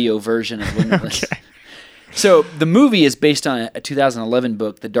vertical video version of Limitless. Okay. So the movie is based on a 2011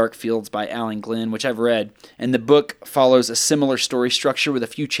 book, The Dark Fields by Alan Glenn, which I've read. And the book follows a similar story structure with a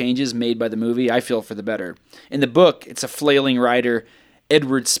few changes made by the movie, I feel, for the better. In the book, it's a flailing writer,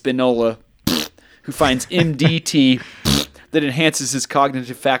 Edward Spinola, who finds MDT that enhances his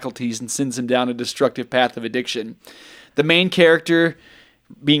cognitive faculties and sends him down a destructive path of addiction. The main character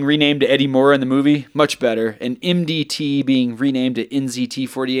being renamed to Eddie Mora in the movie, much better. And MDT being renamed to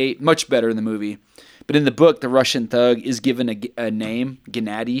NZT-48, much better in the movie. But in the book, the Russian thug is given a name,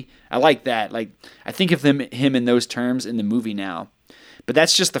 Gennady. I like that. Like, I think of him in those terms in the movie now. But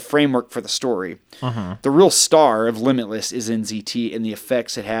that's just the framework for the story. Uh-huh. The real star of Limitless is NZT and the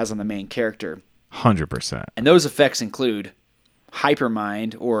effects it has on the main character. 100%. And those effects include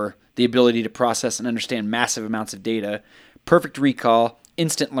hypermind, or the ability to process and understand massive amounts of data, perfect recall,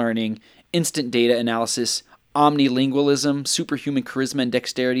 instant learning, instant data analysis, omnilingualism, superhuman charisma and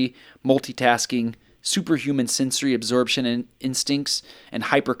dexterity, multitasking, superhuman sensory absorption and instincts, and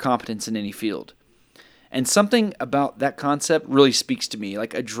hypercompetence in any field. And something about that concept really speaks to me,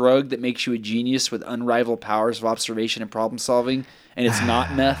 like a drug that makes you a genius with unrivaled powers of observation and problem solving, and it's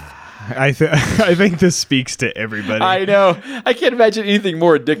not meth. I think this speaks to everybody. I know. I can't imagine anything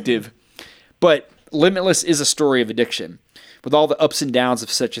more addictive. But Limitless is a story of addiction. With all the ups and downs of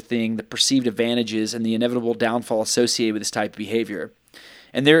such a thing, the perceived advantages, and the inevitable downfall associated with this type of behavior.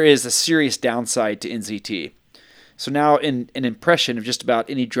 And there is a serious downside to NZT. So now, in an impression of just about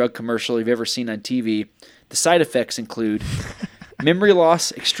any drug commercial you've ever seen on TV, the side effects include memory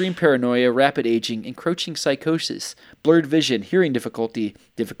loss, extreme paranoia, rapid aging, encroaching psychosis, blurred vision, hearing difficulty,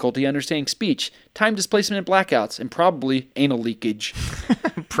 difficulty understanding speech, time displacement and blackouts, and probably anal leakage.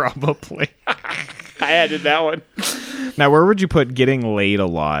 Probably. I added that one. Now, where would you put getting laid a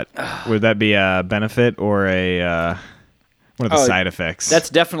lot? Would that be a benefit or one of the side effects?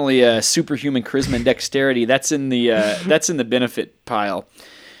 That's definitely a superhuman charisma and dexterity. That's in the benefit pile.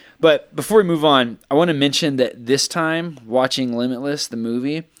 But before we move on, I want to mention that this time, watching Limitless, the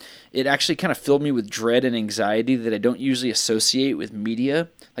movie, it actually kind of filled me with dread and anxiety that I don't usually associate with media.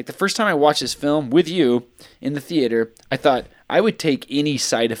 Like the first time I watched this film with you in the theater, I thought I would take any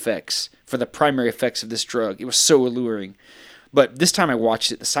side effects for the primary effects of this drug. It was so alluring. But this time I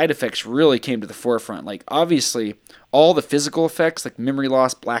watched it, the side effects really came to the forefront. Like obviously, all the physical effects, like memory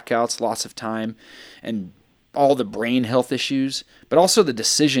loss, blackouts, loss of time, and all the brain health issues, but also the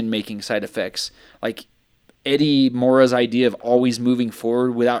decision-making side effects, like Eddie Mora's idea of always moving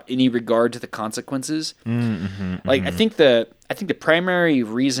forward without any regard to the consequences. I think the primary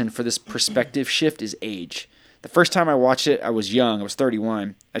reason for this perspective shift is age. The first time I watched it, I was young. I was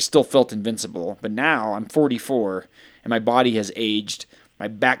 31. I still felt invincible, but now I'm 44, and my body has aged. My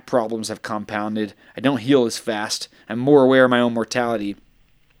back problems have compounded. I don't heal as fast. I'm more aware of my own mortality.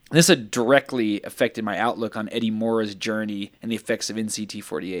 This had directly affected my outlook on Eddie Mora's journey and the effects of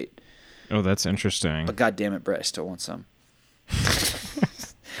NCT-48. Oh, that's interesting. But God damn it, Brett, I still want some.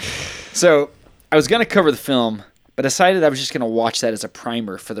 So I was going to cover the film, but decided I was just going to watch that as a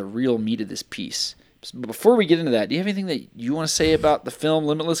primer for the real meat of this piece. But before we get into that, do you have anything that you want to say about the film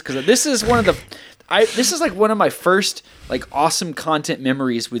Limitless? Because this is one of my first like awesome content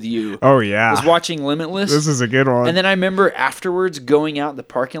memories with you. Oh yeah, was watching Limitless. This is a good one. And then I remember afterwards going out in the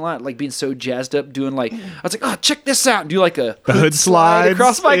parking lot, like being so jazzed up, doing like I was like, oh, check this out, and do like a hood slide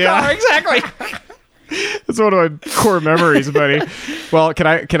across my car. Exactly. That's one of my core memories, buddy. Well, can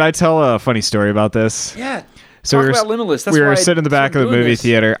I tell a funny story about this? Yeah. So Talk about Limitless. That's we why were I sitting in the back of the started doing movie this.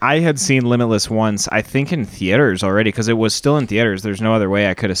 theater. I had seen Limitless once, I think in theaters already, because it was still in theaters. There's no other way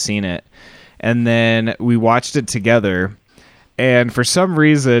I could have seen it. And then we watched it together. And for some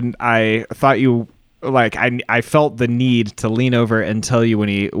reason, I thought you... Like I felt the need to lean over and tell you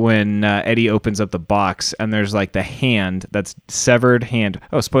when Eddie opens up the box and there's like the hand that's severed hand.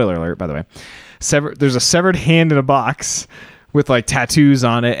 Oh, spoiler alert, by the way. There's a severed hand in a box with like tattoos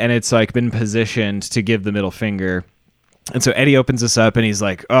on it, and it's like been positioned to give the middle finger. And so Eddie opens this up and he's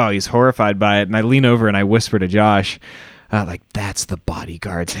like, oh, he's horrified by it. And I lean over and I whisper to Josh, like, that's the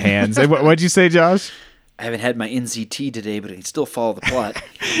bodyguard's hands. And what'd you say, Josh? I haven't had my NZT today, but I can still follow the plot.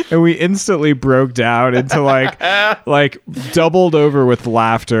 And we instantly broke down into like doubled over with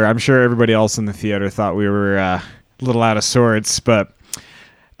laughter. I'm sure everybody else in the theater thought we were a little out of sorts. But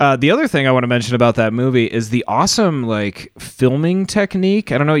the other thing I want to mention about that movie is the awesome like filming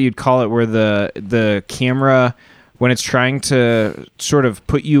technique. I don't know what you'd call it, where the camera, when it's trying to sort of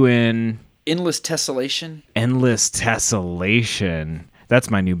put you in Endless tessellation. Endless tessellation. That's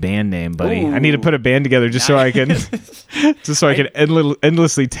my new band name, buddy. Ooh. I need to put a band together just so I can endlessly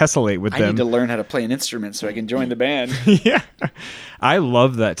tessellate with I them. need to learn how to play an instrument so I can join the band. Yeah. I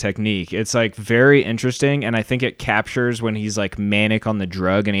love that technique. It's like very interesting, and I think it captures when he's like manic on the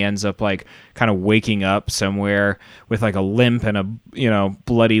drug and he ends up like kind of waking up somewhere with like a limp and a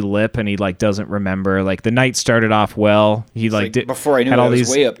bloody lip, and he like doesn't remember. Like the night started off well. He like did before I knew had I all was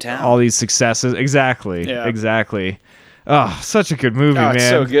these way uptown. all these successes. Exactly. Yeah. Exactly. Oh, such a good movie, Oh, man. it's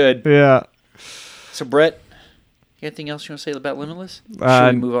so good. Yeah. So, Brett, anything else you want to say about Limitless?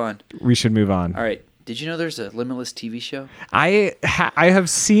 Should we move on? We should move on. All right. Did you know there's a Limitless TV show? I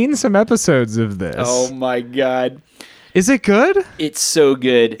have seen some episodes of this. Oh, my God. Is it good? It's so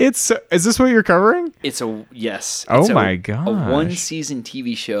good. Is this what you're covering? Yes. Oh It's my A gosh. one-season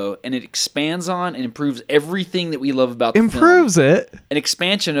TV show, and it expands on and improves everything that we love about the Improves film. it. An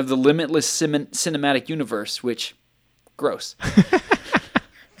expansion of the Limitless cinematic universe, which... gross. The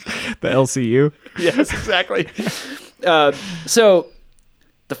LCU. Yes, exactly. So,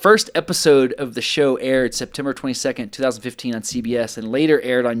 the first episode of the show aired September 22nd, 2015 on CBS, and later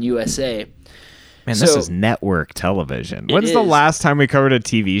aired on USA. Man, this is network television. When's the is. last time we covered a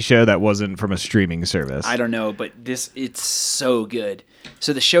TV show that wasn't from a streaming service? I don't know, but it's so good.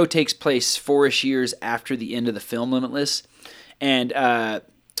 So the show takes place 4-ish years after the end of the film Limitless, and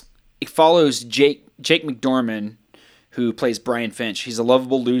it follows Jake McDorman, who plays Brian Finch. He's a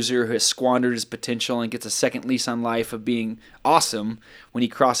lovable loser who has squandered his potential and gets a second lease on life of being awesome when he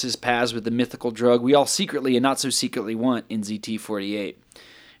crosses paths with the mythical drug we all secretly and not so secretly want, NZT-48.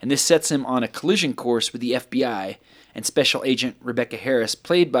 And this sets him on a collision course with the FBI and Special Agent Rebecca Harris,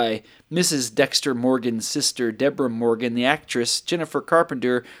 played by Mrs. Dexter Morgan's sister, Deborah Morgan, the actress Jennifer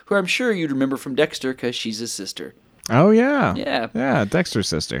Carpenter, who I'm sure you'd remember from Dexter because she's his sister. Oh, yeah. Yeah. Yeah, Dexter's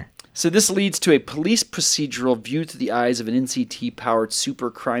sister. So this leads to a police procedural viewed through the eyes of an NCT-powered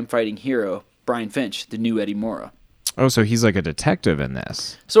super crime-fighting hero, Brian Finch, the new Eddie Mora. Oh, so he's like a detective in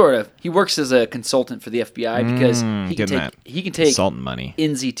this. Sort of. He works as a consultant for the FBI because he can take consultant money.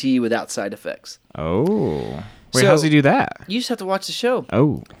 NZT without side effects. Oh. Wait, So- how's he do that? You just have to watch the show.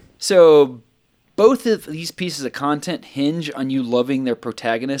 Oh. So both of these pieces of content hinge on you loving their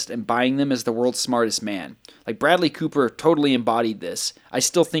protagonist and buying them as the world's smartest man. Like Bradley Cooper totally embodied this. I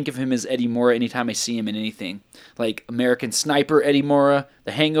still think of him as Eddie Mora anytime I see him in anything. Like American Sniper Eddie Mora,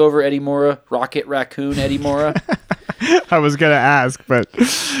 The Hangover Eddie Mora, Rocket Raccoon Eddie Mora. I was going to ask, but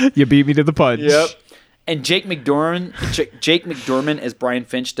you beat me to the punch. Yep. And Jake McDorman as Brian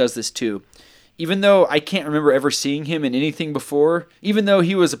Finch does this too. Even though I can't remember ever seeing him in anything before, even though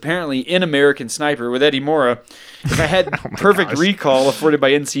he was apparently in American Sniper with Eddie Mora, if I had perfect recall afforded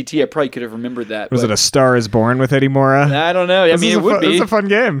by NCT, I probably could have remembered that. Was it A Star Is Born with Eddie Mora? I don't know. I mean, it would be. It's a fun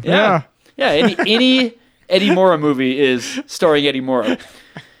game. Yeah. Yeah, any Eddie Mora movie is starring Eddie Mora.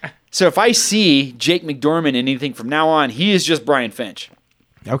 So if I see Jake McDorman in anything from now on, he is just Brian Finch.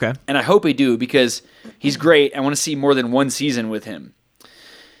 Okay. And I hope I do because he's great. I want to see more than one season with him.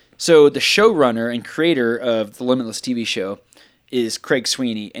 So the showrunner and creator of the Limitless TV show is Craig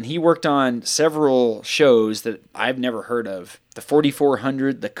Sweeney, and he worked on several shows that I've never heard of. The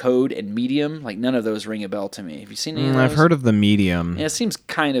 4400, The Code, and Medium. Like, none of those ring a bell to me. Have you seen any of those? I've heard of The Medium. Yeah, it seems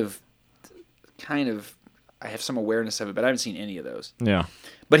kind of, I have some awareness of it, but I haven't seen any of those. Yeah.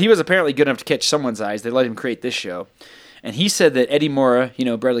 But he was apparently good enough to catch someone's eyes. They let him create this show. And he said that Eddie Mora,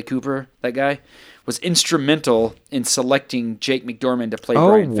 Bradley Cooper, that guy, was instrumental in selecting Jake McDorman to play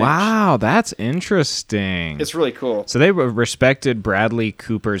Brian Finch. Oh, wow. That's interesting. It's really cool. So they respected Bradley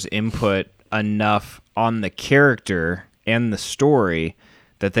Cooper's input enough on the character and the story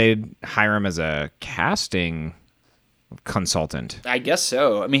that they'd hire him as a casting consultant. I guess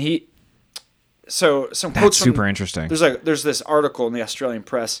so. I mean, some That's quotes from, super interesting. There's this article in the Australian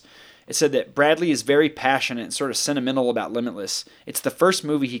press. It said that Bradley is very passionate and sort of sentimental about Limitless. It's the first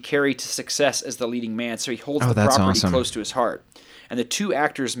movie he carried to success as the leading man, so he holds the that's property awesome. close to his heart. And the two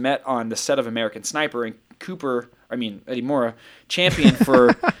actors met on the set of American Sniper, and Eddie Mora championed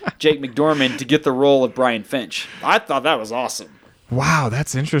for Jake McDormand to get the role of Brian Finch. I thought that was awesome. Wow,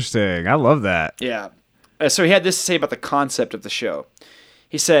 that's interesting. I love that. Yeah. So he had this to say about the concept of the show.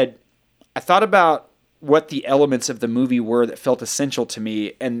 He said, I thought about what the elements of the movie were that felt essential to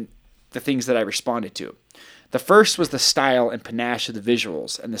me and the things that I responded to. The first was the style and panache of the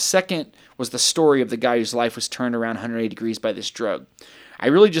visuals, and the second was the story of the guy whose life was turned around 180 degrees by this drug. I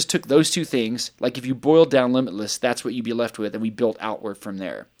really just took those two things, like if you boiled down Limitless, that's what you'd be left with, and we built outward from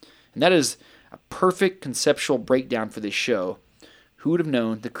there. And that is a perfect conceptual breakdown for this show. Who would have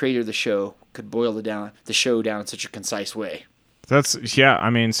known the creator of the show could boil the show down in such a concise way? I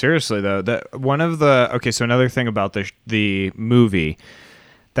mean, seriously though, so another thing about the movie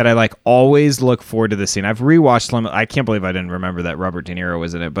that I always look forward to this scene. I've rewatched I can't believe I didn't remember that Robert De Niro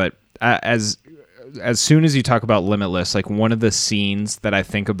was in it, but as soon as you talk about Limitless, one of the scenes that I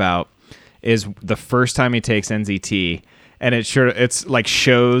think about is the first time he takes NZT, and it's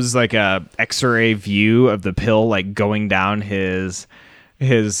shows a X-ray view of the pill going down his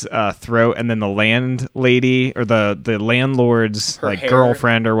throat, and then the landlady or the landlord's Her hair,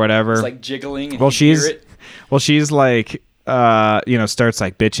 girlfriend or whatever, it's jiggling. And she's hear it. she's starts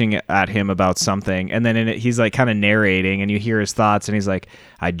bitching at him about something, and then he's kind of narrating, and you hear his thoughts, and he's like,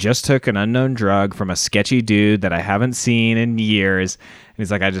 I just took an unknown drug from a sketchy dude that I haven't seen in years, and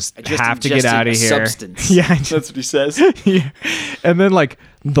he's like, I just have to get out of here. Substance. Yeah, that's what he says. Yeah. And then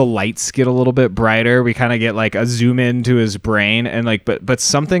the lights get a little bit brighter. We kind of get a zoom into his brain, and but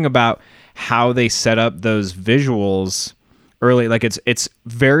something about how they set up those visuals early, it's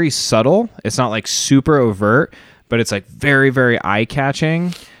very subtle. It's not super overt, but it's very, very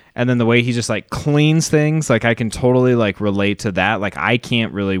eye-catching. And then the way he just cleans things, I can totally relate to that. I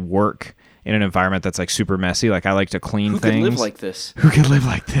can't really work in an environment that's super messy. I like to clean things. Who could live like this? Who could live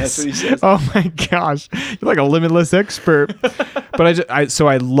like this? That's what he says. Oh my gosh, you're like a Limitless expert. But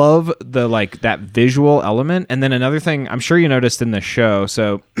I love the that visual element. And then another thing I'm sure you noticed in the show.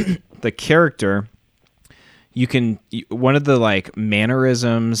 So the character. One of the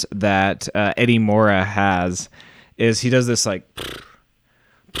mannerisms that Eddie Mora has is he does this he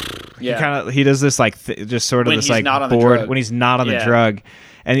does this just sort of when this he's not on the bored drug. when he's not on the drug,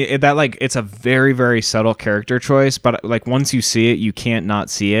 and it's a very, very subtle character choice, but once you see it you can't not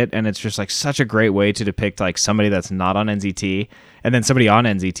see it, and it's just such a great way to depict somebody that's not on NZT, and then somebody on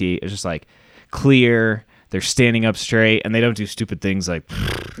NZT is just clear, they're standing up straight, and they don't do stupid things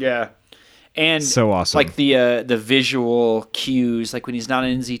yeah. And so awesome. The visual cues, when he's not on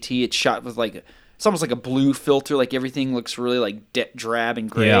NZT, it's shot with it's almost like a blue filter, everything looks really drab and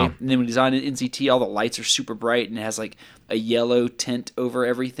gray. Yeah. And then when he's on NZT, all the lights are super bright and it has a yellow tint over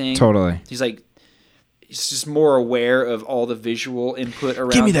everything. Totally. He's just more aware of all the visual input around.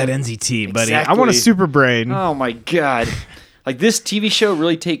 Give me that him. NZT, buddy. Exactly. I want a super brain. Oh my god. This TV show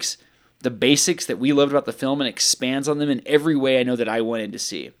really takes the basics that we loved about the film and expands on them in every way I know that I wanted to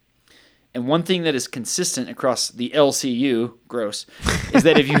see. And one thing that is consistent across the LCU, gross, is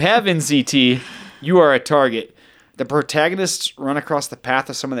that if you have NZT, you are a target. The protagonists run across the path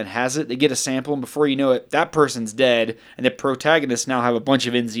of someone that has it. They get a sample, and before you know it, that person's dead, and the protagonists now have a bunch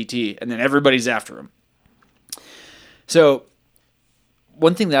of NZT, and then everybody's after them. So,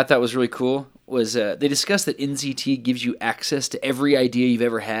 one thing that I thought was really cool was they discussed that NZT gives you access to every idea you've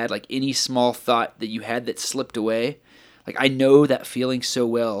ever had, any small thought that you had that slipped away. I know that feeling so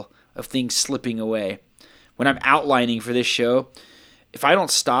well of things slipping away. When I'm outlining for this show, if I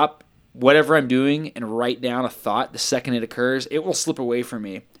don't stop whatever I'm doing and write down a thought the second it occurs, it will slip away from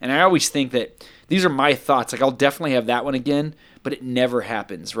me. And I always think that these are my thoughts. I'll definitely have that one again, but it never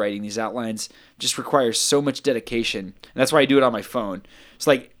happens. Writing these outlines just requires so much dedication. And that's why I do it on my phone. It's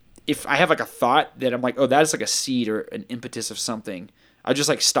if I have a thought that I'm oh, that's a seed or an impetus of something, I'll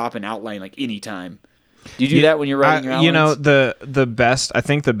just stop and outline anytime. Do you do that when you're writing your outlines? The best, I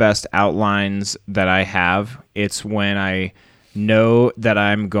think the best outlines that I have, it's when I know that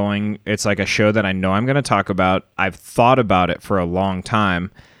it's a show that I know I'm going to talk about. I've thought about it for a long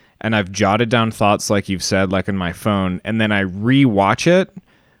time, and I've jotted down thoughts like you've said, in my phone, and then I rewatch it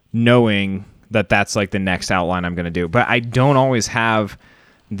knowing that that's the next outline I'm going to do. But I don't always have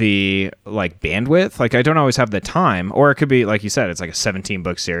the bandwidth. I don't always have the time, or it could be, like you said, it's a 17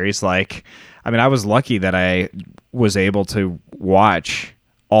 book series. I was lucky that I was able to watch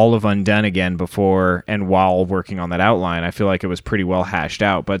all of Undone again before and while working on that outline. I feel like it was pretty well hashed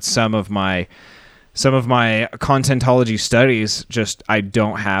out, but some of my contentology studies, just I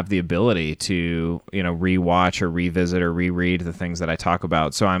don't have the ability to, rewatch or revisit or reread the things that I talk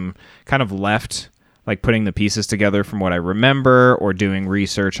about. So I'm kind of left like putting the pieces together from what I remember or doing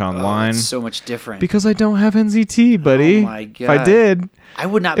research online. It's so much different. Because I don't have NZT, buddy. Oh my God. If I did, I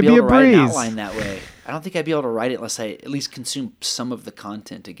would not be it'd able to be a write an breeze. outline that way. I don't think I'd be able to write it unless I at least consume some of the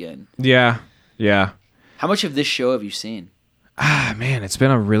content again. Yeah. How much of this show have you seen? Man, it's been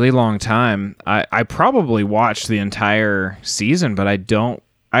a really long time. I probably watched the entire season, but I don't.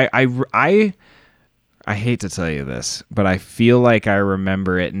 I hate to tell you this, but I feel like I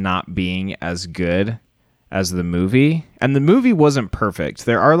remember it not being as good as the movie. And the movie wasn't perfect.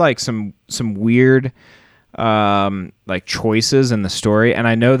 There are like some weird like choices in the story, and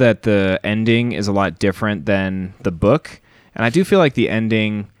I know that the ending is a lot different than the book. And I do feel like the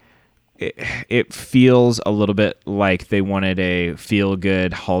ending, it feels a little bit like they wanted a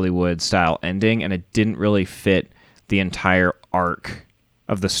feel-good Hollywood-style ending, and it didn't really fit the entire arc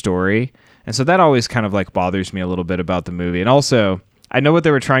of the story. And so that always kind of like bothers me a little bit about the movie. And also, I know what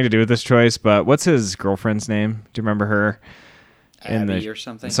they were trying to do with this choice, but what's his girlfriend's name? Do you remember her? Abby or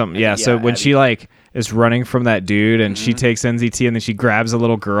something? Yeah, so when Abby. she like is running from that dude and she takes NZT and then she grabs a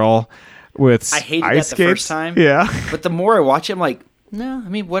little girl with I hated ice that the first skates. time. Yeah. But the more I watch it, I'm like, no, I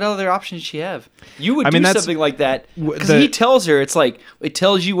mean, what other options does she have? You would do that's- something like that. Because he tells her, it's like, it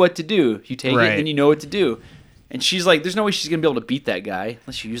tells you what to do. You take it, Right. and you know what to do. And she's like, there's no way she's going to be able to beat that guy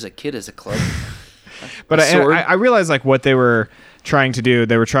unless you use a kid as a club. But A sword. I realized like what they were trying to do.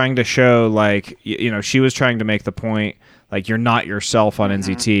 They were trying to show like, she was trying to make the point like you're not yourself on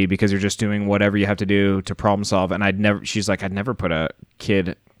NZT because you're just doing whatever you have to do to problem solve. And she's like, I'd never put a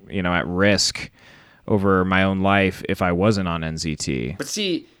kid, at risk over my own life if I wasn't on NZT. But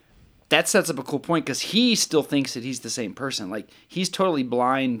see, that sets up a cool point because he still thinks that he's the same person. Like, he's totally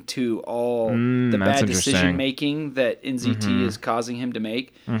blind to all the that's bad interesting. decision making that NZT is causing him to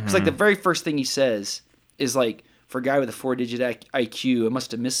make. It's like the very first thing he says is like, for a guy with a 4-digit IQ, I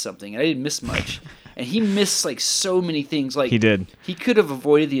must have missed something. And I didn't miss much. And he missed like so many things. Like, He did. He could have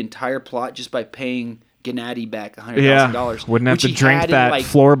avoided the entire plot just by paying Gennady back $100,000. Yeah, wouldn't have which to he drink had in, that like,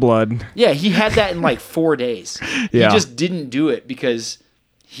 floor blood. Yeah, he had that in like 4 days. Yeah. He just didn't do it because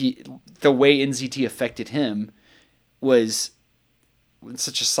the way NZT affected him was in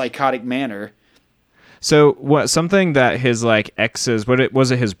such a psychotic manner. So something that his like ex's,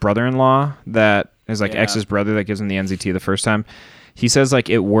 was it his brother-in-law that his like Yeah. ex's brother that gives him the NZT the first time? He says like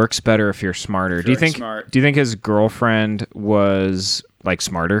it works better if you're smarter. Do you think his girlfriend was like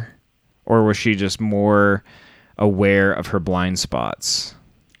smarter, or was she just more aware of her blind spots?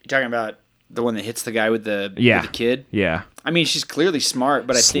 You're talking about the one that hits the guy with the kid? Yeah. I mean, she's clearly smart,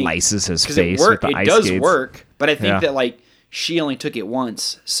 but I think Slices his 'cause face it worked. with the It ice does skates. work, but I think Yeah. that like she only took it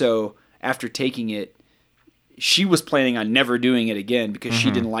once, so after taking it, she was planning on never doing it again because she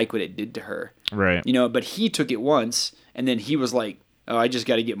didn't like what it did to her. Right. But he took it once, and then he was like, "Oh, I just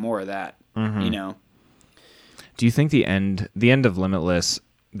got to get more of that." Do you think the end of Limitless,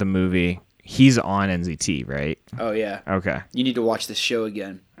 the movie, he's on NZT, right? Oh yeah. Okay. You need to watch this show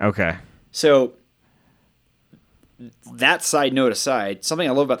again. Okay. So, that side note aside, something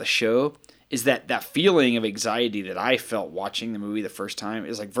I love about the show is that feeling of anxiety that I felt watching the movie the first time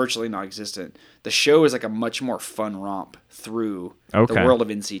is like virtually non-existent. The show is like a much more fun romp through the world of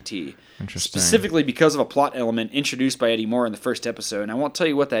NCT. Interesting. Specifically because of a plot element introduced by Eddie Mora in the first episode. And I won't tell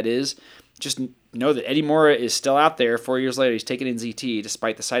you what that is. Just know that Eddie Mora is still out there. 4 years later, he's taking NZT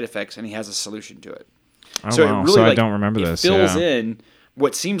despite the side effects, and he has a solution to it. Oh, So wow. it really, So I like, don't remember it this. fills yeah. in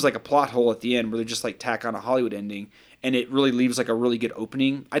what seems like a plot hole at the end where they just like tack on a Hollywood ending, and it really leaves like a really good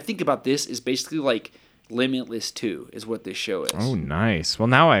opening. I think about this is basically like Limitless 2 is what this show is. Oh, nice. Well,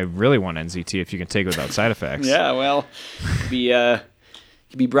 now I really want NZT if you can take it without side effects. Yeah, well,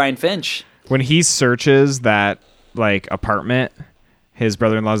 could be Brian Finch. When he searches that like apartment, his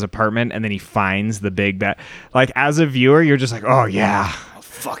brother-in-law's apartment, and then he finds the big bat, like as a viewer, you're just like, oh yeah, Oh,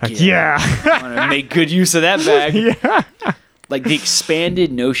 fuck like, yeah. yeah. I'm gonna make good use of that bag. Yeah. Like the expanded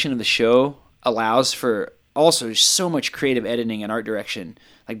notion of the show allows for also so much creative editing and art direction.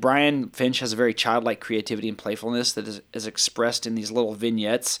 Like Brian Finch has a very childlike creativity and playfulness that is expressed in these little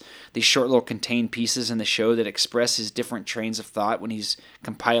vignettes, these short little contained pieces in the show that express his different trains of thought when he's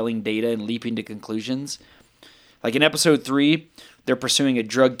compiling data and leaping to conclusions. Like in episode 3, they're pursuing a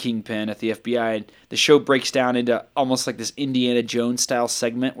drug kingpin at the FBI. And the show breaks down into almost like this Indiana Jones style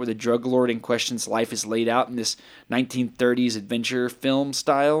segment where the drug lord in question's life is laid out in this 1930s adventure film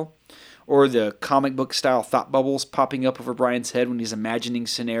style. or the comic book style thought bubbles popping up over Brian's head when he's imagining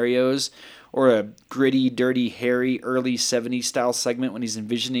scenarios, or a gritty, dirty, hairy, early 70s style segment when he's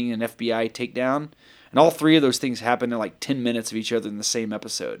envisioning an FBI takedown. And all three of those things happen in like 10 minutes of each other in the same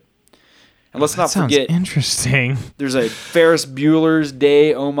episode. And let's not forget, interesting. There's a Ferris Bueller's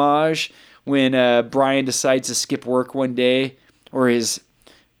Day homage when Brian decides to skip work one day, or his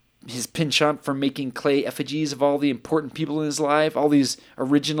penchant for making clay effigies of all the important people in his life, all these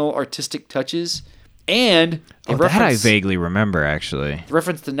original artistic touches. And that I vaguely remember, actually.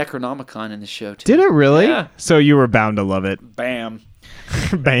 Reference the Necronomicon in the show, too. Did it really? Yeah. So you were bound to love it. Bam.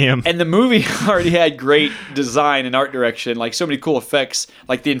 Bam. And the movie already had great design and art direction, like so many cool effects,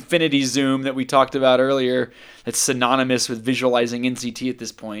 like the infinity zoom that we talked about earlier, that's synonymous with visualizing NCT at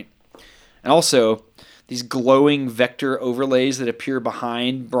this point. And also, these glowing vector overlays that appear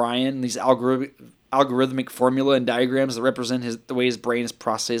behind Brian, these algorithmic formula and diagrams that represent the way his brain is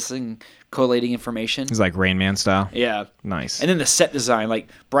processing, collating information. It's like Rain Man style. Yeah. Nice. And then the set design, like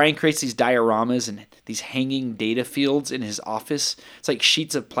Brian creates these dioramas and these hanging data fields in his office. It's like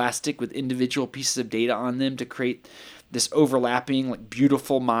sheets of plastic with individual pieces of data on them to create this overlapping, like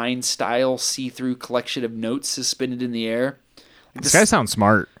beautiful mind style see-through collection of notes suspended in the air. This guy sounds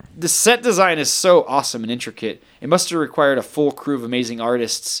smart. The set design is so awesome and intricate. It must have required a full crew of amazing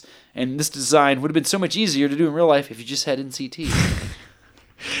artists, and this design would have been so much easier to do in real life if you just had NCT.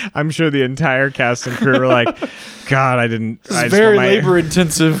 I'm sure the entire cast and crew were like, God, It's very labor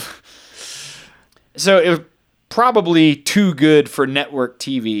intensive. So it was probably too good for network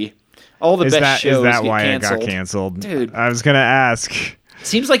TV. All the best shows get why canceled. it got canceled? Dude. I was going to ask.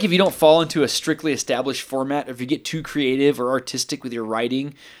 Seems like if you don't fall into a strictly established format, or if you get too creative or artistic with your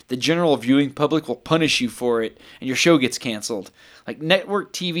writing, the general viewing public will punish you for it, and your show gets canceled. Like,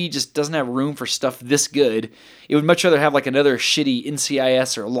 network TV just doesn't have room for stuff this good. It would much rather have like another shitty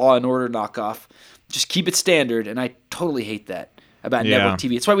NCIS or Law and Order knockoff. Just keep it standard, and I totally hate that about network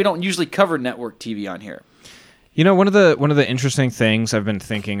TV. It's why we don't usually cover network TV on here. You know, one of the interesting things I've been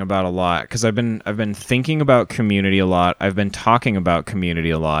thinking about a lot, because I've been thinking about Community a lot. I've been talking about Community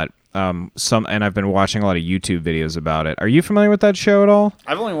a lot. And I've been watching a lot of YouTube videos about it. Are you familiar with that show at all?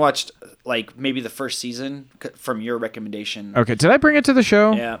 I've only watched like maybe the first season from your recommendation. Okay, did I bring it to the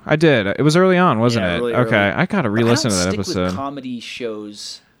show? Yeah, I did. It was early on, wasn't it? Really okay, early. I gotta re-listen to that episode. I don't stick with comedy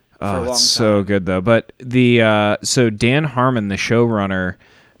shows for a long time. It's so good though. But so Dan Harmon, the showrunner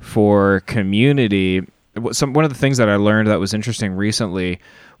for Community. One of the things that I learned that was interesting recently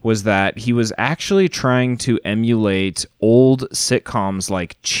was that he was actually trying to emulate old sitcoms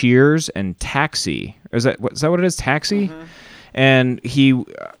like Cheers and Taxi. Is that what it is? Taxi? Mm-hmm. And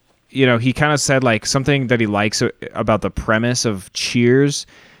he kind of said like something that he likes about the premise of Cheers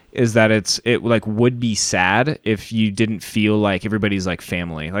is that it like would be sad if you didn't feel like everybody's like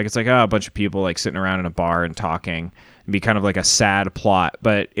family. Like it's like a bunch of people like sitting around in a bar and talking. Be kind of like a sad plot,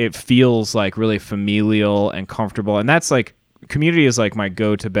 but it feels like really familial and comfortable. And that's like Community is like my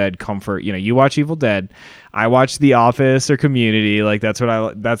go to bed comfort. You know, you watch Evil Dead, I watch The Office or Community. Like that's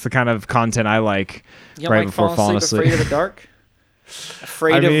the kind of content I like right before falling asleep. Afraid of the dark?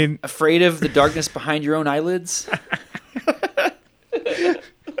 Afraid of the darkness behind your own eyelids?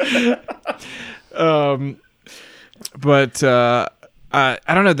 I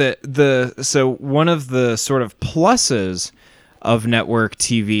don't know so one of the sort of pluses of network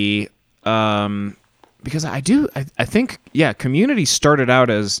TV, because I think Community started out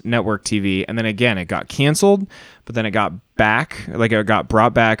as network TV, and then again it got canceled, but then it got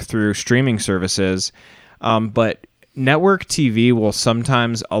brought back through streaming services. But network TV will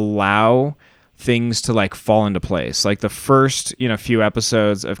sometimes allow things to like fall into place. Like the first few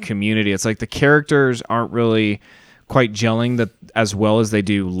episodes of Community, it's like the characters aren't really quite gelling that as well as they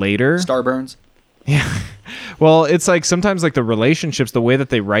do later. Starburns. Yeah. Well, it's like sometimes like the relationships, the way that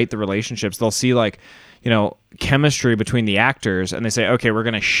they write the relationships, they'll see like, chemistry between the actors, and they say, okay, we're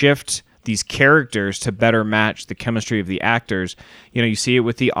going to shift these characters to better match the chemistry of the actors. You see it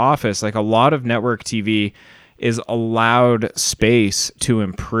with The Office. Like a lot of network TV is allowed space to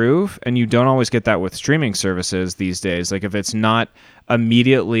improve, and you don't always get that with streaming services these days. Like if it's not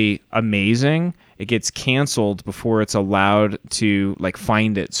immediately amazing, it gets canceled before it's allowed to like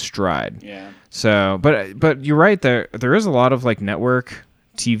find its stride. Yeah. So, but you're right, there is a lot of like network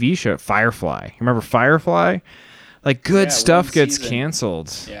TV show. Firefly. You remember Firefly? Like good stuff gets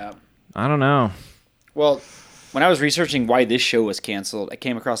canceled. Yeah. I don't know. Well, when I was researching why this show was canceled, I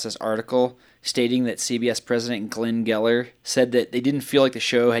came across this article stating that CBS president Glenn Geller said that they didn't feel like the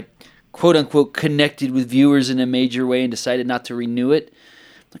show had quote-unquote connected with viewers in a major way and decided not to renew it.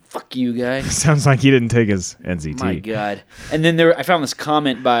 Like, fuck you, guy. Sounds like he didn't take his NCT. My God. And then I found this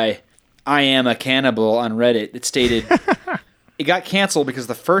comment by I Am a Cannibal on Reddit. It stated, it got canceled because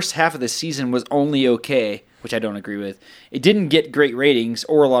the first half of the season was only okay, which I don't agree with. It didn't get great ratings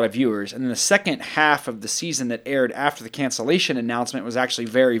or a lot of viewers. And then the second half of the season that aired after the cancellation announcement was actually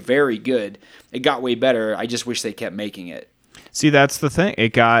very, very good. It got way better. I just wish they kept making it. See, that's the thing.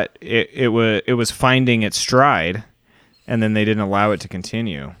 It was finding its stride, and then they didn't allow it to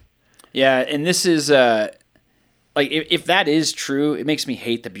continue. Yeah, and this is if that is true, it makes me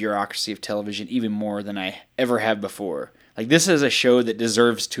hate the bureaucracy of television even more than I ever have before. Like, this is a show that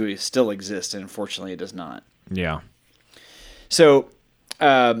deserves to still exist, and unfortunately, it does not. Yeah. So,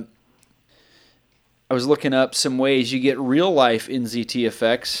 I was looking up some ways you get real life NZT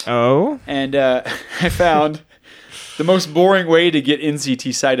effects. Oh, and I found the most boring way to get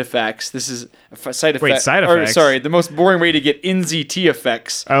NZT side effects. This is side effects. Wait, side effects? Sorry, the most boring way to get NZT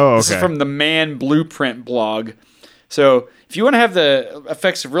effects. Oh, okay. This is from the Man Blueprint blog. So if you want to have the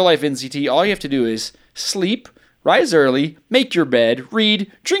effects of real life NZT, all you have to do is sleep, rise early, make your bed,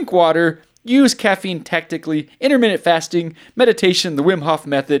 read, drink water, use caffeine tactically, intermittent fasting, meditation, the Wim Hof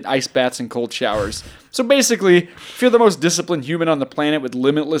method, ice baths, and cold showers. So basically, if you're the most disciplined human on the planet with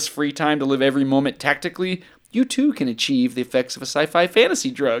limitless free time to live every moment tactically, you too can achieve the effects of a sci-fi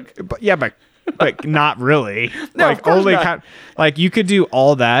fantasy drug. but not really. No, like of course only not. like you could do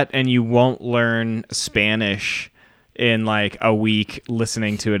all that and you won't learn Spanish in like a week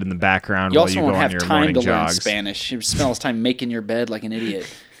listening to it in the background You while also you go won't on have your time morning to learn jogs. Spanish. You spend all this time making your bed like an idiot.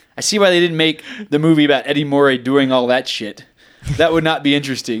 I see why they didn't make the movie about Eddie Morey doing all that shit. That would not be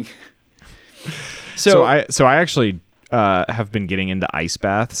interesting. So I actually have been getting into ice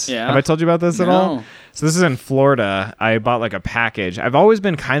baths. Yeah. Have I told you about this at No. all? So this is in Florida. I bought like a package. I've always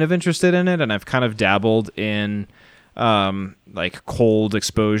been kind of interested in it, and I've kind of dabbled in like cold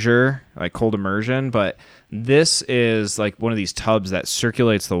exposure, like cold immersion, but this is like one of these tubs that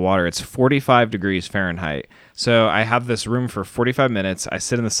circulates the water. It's 45 degrees Fahrenheit. So I have this room for 45 minutes. I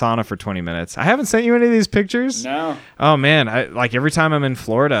sit in the sauna for 20 minutes. I haven't sent you any of these pictures. No. Oh man, I like every time I'm in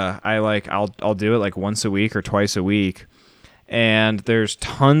Florida, I'll do it like once a week or twice a week. And there's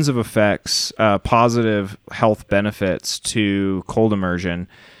tons of effects, positive health benefits to cold immersion.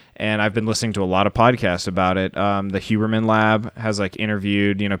 And I've been listening to a lot of podcasts about it. The Huberman Lab has like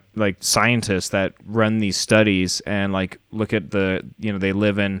interviewed, like scientists that run these studies and like look at they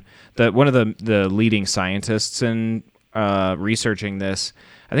live in one of the leading scientists in researching this.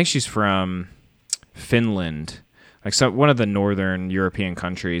 I think she's from Finland, like one of the northern European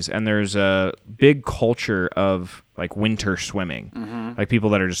countries. And there's a big culture of like winter swimming, like people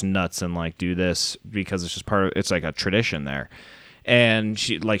that are just nuts and like do this because it's just it's like a tradition there. And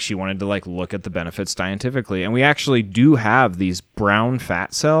she wanted to like look at the benefits scientifically. And we actually do have these brown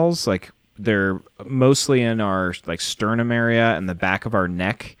fat cells, like they're mostly in our like sternum area and the back of our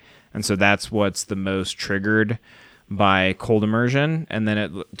neck. And so that's what's the most triggered by cold immersion. And then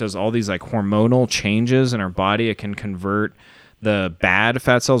it does all these like hormonal changes in our body. It can convert the bad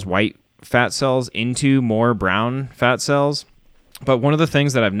fat cells, white fat cells, into more brown fat cells. But one of the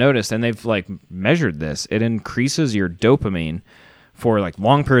things that I've noticed, and they've like measured this, it increases your dopamine for like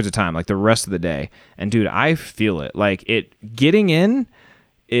long periods of time, like the rest of the day. And dude, I feel it. Like getting in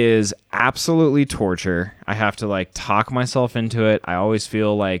is absolutely torture. I have to like talk myself into it. I always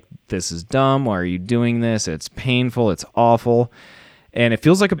feel like this is dumb. Why are you doing this? It's painful. It's awful. And it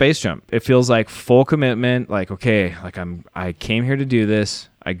feels like a base jump. It feels like full commitment. Like, okay, like I came here to do this.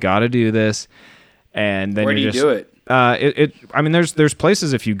 I got to do this. And then Where do you do it? I mean, there's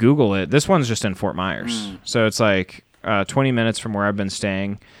places if you Google it. This one's just in Fort Myers. So it's like 20 minutes from where I've been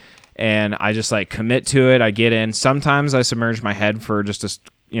staying. And I just like commit to it. I get in. Sometimes I submerge my head for just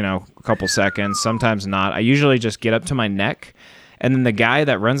a couple seconds. Sometimes not. I usually just get up to my neck. And then the guy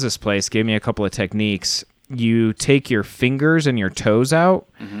that runs this place gave me a couple of techniques. You take your fingers and your toes out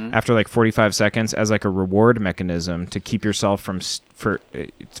after like 45 seconds as like a reward mechanism to keep yourself from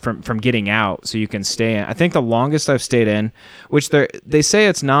getting out, so you can stay in. I think the longest I've stayed in, which they say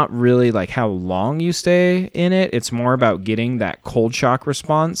it's not really like how long you stay in it. It's more about getting that cold shock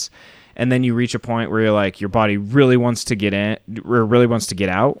response, and then you reach a point where you're like your body really wants to get in or really wants to get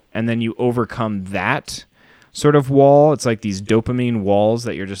out, and then you overcome that sort of wall. It's like these dopamine walls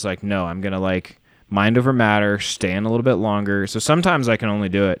that you're just like, no, I'm gonna like mind over matter, stay in a little bit longer. So sometimes I can only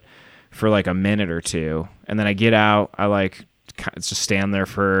do it for like a minute or two. And then I get out, I like just stand there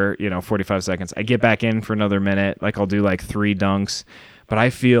for, 45 seconds. I get back in for another minute. Like I'll do like 3 dunks, but I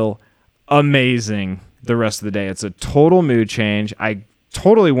feel amazing the rest of the day. It's a total mood change. I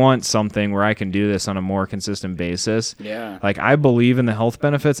totally want something where I can do this on a more consistent basis. Yeah. Like, I believe in the health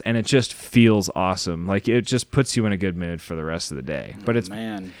benefits, and it just feels awesome. Like, it just puts you in a good mood for the rest of the day. But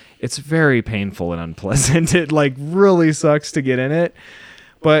it's very painful and unpleasant. It, like, really sucks to get in it.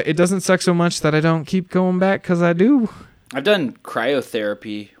 But it doesn't suck so much that I don't keep going back, because I do. I've done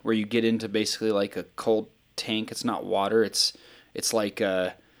cryotherapy where you get into basically like a cold tank. It's not water. It's like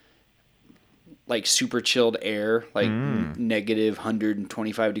super chilled air, like negative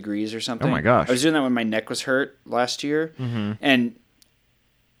 125 degrees or something. Oh my gosh. I was doing that when my neck was hurt last year. Mm-hmm. And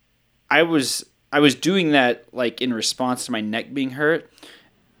I was doing that like in response to my neck being hurt.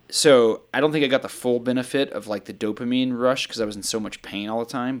 So I don't think I got the full benefit of like the dopamine rush because I was in so much pain all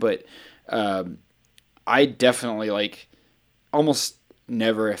the time. But I definitely like almost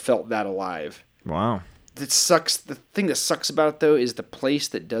never felt that alive. Wow. It sucks. The thing that sucks about it though is the place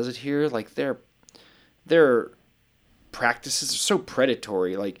that does it here. Like their practices are so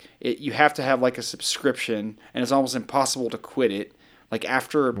predatory. Like you have to have like a subscription, and it's almost impossible to quit it. Like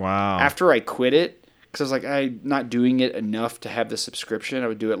after I quit it, because I was like I'm not doing it enough to have the subscription. I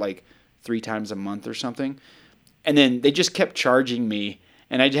would do it like 3 times a month or something, and then they just kept charging me,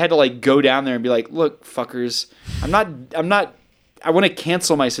 and I had to like go down there and be like, look, fuckers, I'm not. I want to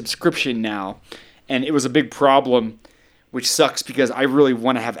cancel my subscription now. And it was a big problem, which sucks because I really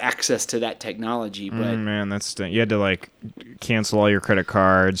want to have access to that technology. But man, that's you had to like cancel all your credit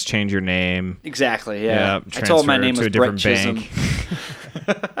cards, change your name. Exactly, yeah. I Transfer told my name to was a different Brett Chisholm.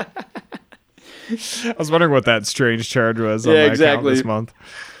 bank. I was wondering what that strange charge was on my account this month.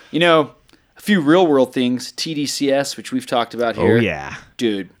 You know, a few real world things, TDCS, which we've talked about here. Oh yeah,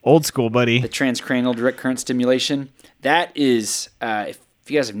 dude, old school, buddy. The transcranial direct current stimulation. That is, if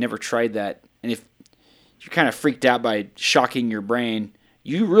you guys have never tried that, and if you're kind of freaked out by shocking your brain,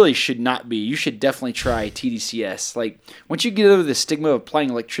 you really should not be. You should definitely try TDCS. Like, once you get over the stigma of applying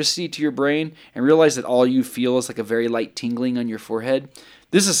electricity to your brain and realize that all you feel is like a very light tingling on your forehead,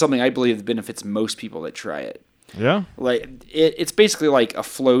 this is something I believe benefits most people that try it. Yeah. Like, it's basically like a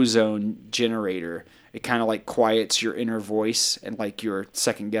flow zone generator. It kind of like quiets your inner voice and like you're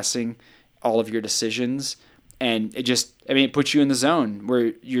second guessing all of your decisions. And it puts you in the zone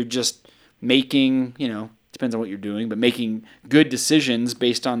where you're just making, depends on what you're doing, but making good decisions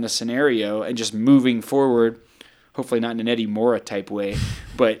based on the scenario and just moving forward, hopefully not in an Eddie Mora type way.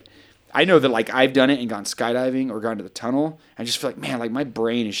 But I know that like I've done it and gone skydiving or gone to the tunnel. I just feel like, man, like my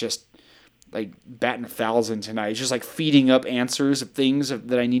brain is just like batting 1,000 tonight. It's just like feeding up answers of things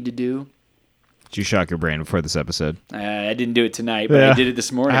that I need to do. Did you shock your brain before this episode? I didn't do it tonight, but I did it this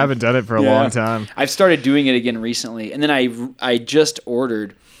morning. I haven't done it for a long time. I've started doing it again recently. And then I just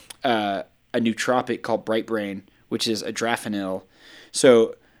ordered a nootropic called Bright Brain, which is adrafinil.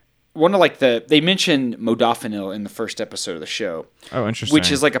 So one of like they mentioned modafinil in the first episode of the show. Oh, interesting.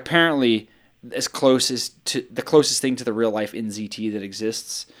 Which is like apparently the closest thing to the real life NZT that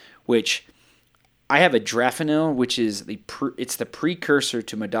exists, which I have adrafinil, which is it's the precursor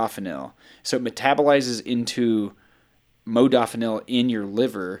to modafinil. So it metabolizes into modafinil in your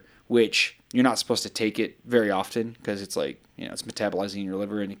liver, which you're not supposed to take it very often because it's like, it's metabolizing in your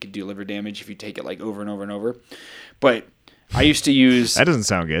liver and it could do liver damage if you take it like over and over and over. But I used to use... That doesn't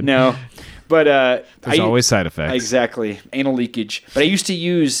sound good. No. But there's always side effects. Exactly. Anal leakage. But I used to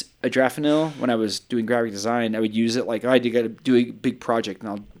use adrafinil when I was doing graphic design. I would use it like, I got to do a big project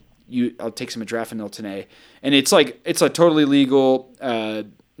and I'll take some adrafinil today. And it's a totally legal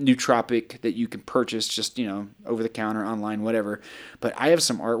nootropic that you can purchase just, over the counter, online, whatever. But I have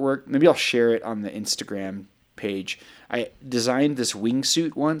some artwork. Maybe I'll share it on the Instagram page. I designed this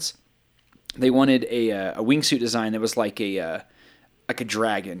wingsuit once. They wanted a wingsuit design that was like a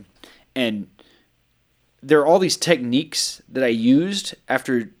dragon. And there are all these techniques that I used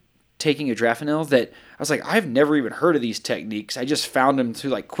after taking adrafinil that I was like, I've never even heard of these techniques. I just found them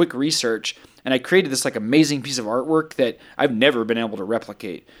through like quick research, and I created this like amazing piece of artwork that I've never been able to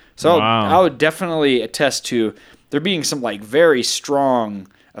replicate. So wow. I would definitely attest to there being some like very strong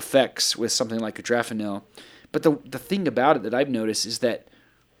effects with something like adrafinil. But the thing about it that I've noticed is that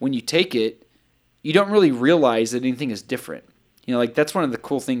when you take it, you don't really realize that anything is different. Like that's one of the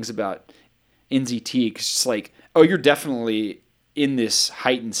cool things about NZT, because it's just like, oh, you're definitely in this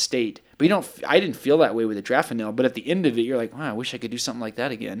heightened state. But I didn't feel that way with adrafinil, but at the end of it, you're like, wow, I wish I could do something like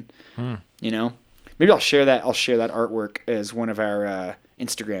that again. Maybe I'll share that artwork as one of our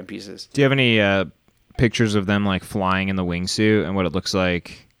Instagram pieces. Do you have any pictures of them like flying in the wingsuit and what it looks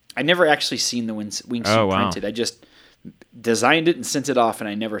like? I never actually seen the wingsuit printed. I just designed it and sent it off, and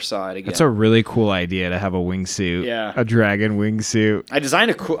I never saw it again. That's a really cool idea to have a wingsuit. Yeah. A dragon wingsuit. I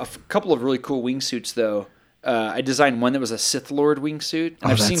designed a couple of really cool wingsuits, though, I designed one that was a Sith Lord wingsuit.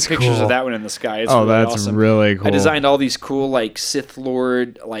 And I've seen that's pictures cool. of that one in the sky. It's Oh, really that's awesome. really cool. I designed all these cool like Sith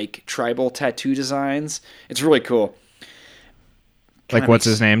Lord like tribal tattoo designs. It's really cool. Like, what's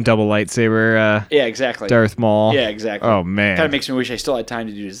his name? Double lightsaber. Yeah, exactly. Darth Maul. Yeah, exactly. Oh man. Kind of makes me wish I still had time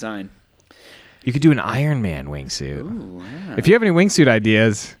to do design. You could do an Iron Man wingsuit. Ooh, yeah. If you have any wingsuit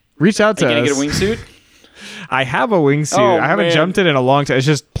ideas, reach out to us. Are you gonna get a wingsuit? I have a wingsuit. Oh, I haven't man. jumped it in a long time. It's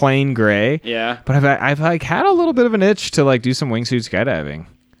just plain gray. Yeah. But I've like had a little bit of an itch to like do some wingsuit skydiving.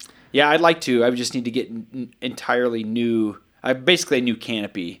 Yeah, I'd like to. I would just need to get entirely new. Basically a new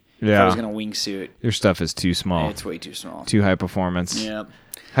canopy. If I Yeah. was gonna wingsuit. Your stuff is too small. It's way too small. Too high performance. Yeah.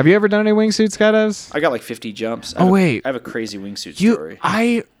 Have you ever done any wingsuit skydives? I got like 50 jumps. Wait. I have a crazy wingsuit story.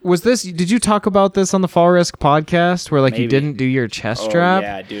 Did you talk about this on the Fall Risk podcast where like you Maybe. didn't do your chest Oh, strap?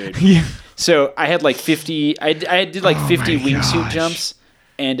 yeah, dude. Yeah. So I had like 50. I did like 50 my wingsuit gosh. jumps,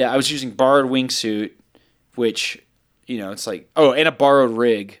 and I was using borrowed wingsuit, which it's like and a borrowed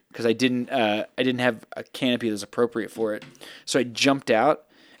rig because I didn't have a canopy that was appropriate for it. So I jumped out,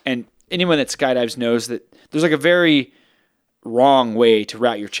 and anyone that skydives knows that there's like a very wrong way to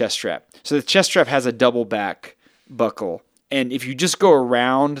route your chest strap. So the chest strap has a double back buckle. And if you just go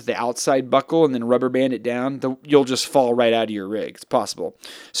around the outside buckle and then rubber band it down, you'll just fall right out of your rig. It's possible.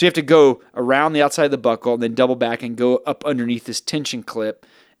 So you have to go around the outside of the buckle and then double back and go up underneath this tension clip,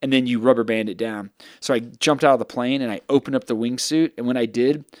 and then you rubber band it down. So I jumped out of the plane and I opened up the wingsuit, and when I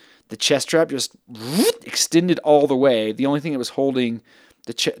did, the chest strap just extended all the way. The only thing that was holding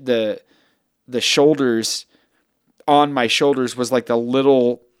the shoulders on my shoulders was like the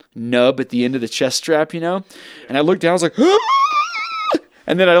little nub at the end of the chest strap, and I looked down, I was like,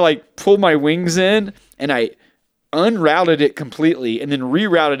 and then I like pulled my wings in and I unrouted it completely and then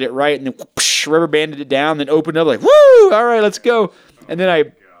rerouted it right and then rubber banded it down, then opened up like, woo, all right, let's go. And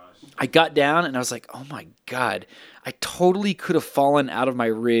then I got down and I was like, oh my God, I totally could have fallen out of my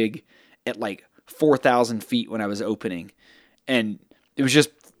rig at like 4,000 feet when I was opening. And it was just,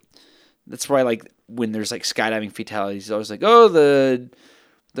 that's why like when there's like skydiving fatalities, I was like, oh,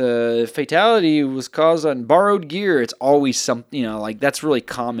 the fatality was caused on borrowed gear. It's always something, like that's really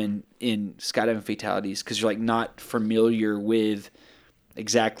common in skydiving fatalities because you're like not familiar with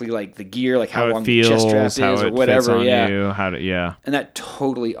exactly like the gear, like how long the chest strap is or whatever. And that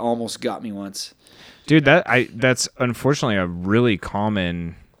totally almost got me once. Dude, that's unfortunately a really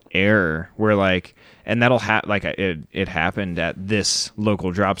common error where like, and that'll it happened at this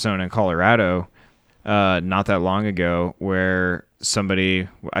local drop zone in Colorado not that long ago where somebody,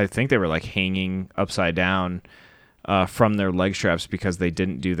 I think they were like hanging upside down from their leg straps because they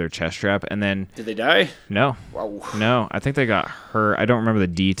didn't do their chest strap. And then did they die? No. Wow. No, I think they got hurt. I don't remember the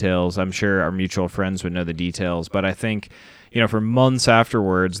details. I'm sure our mutual friends would know the details, but I think for months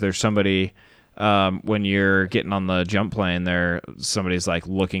afterwards there's somebody when you're getting on the jump plane there, somebody's like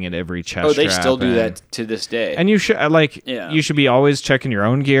looking at every chest strap. Oh, they still do that to this day. And you should you should be always checking your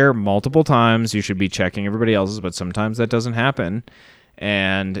own gear multiple times. You should be checking everybody else's, but sometimes that doesn't happen.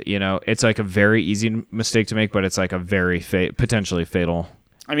 And it's like a very easy mistake to make, but it's like a very potentially fatal.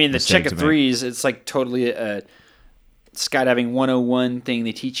 I mean, the check of threes, it's like totally a skydiving 101 thing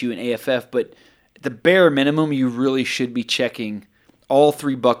they teach you in AFF, but at the bare minimum, you really should be checking all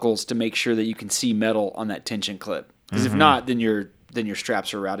three buckles to make sure that you can see metal on that tension clip. Because if not, then your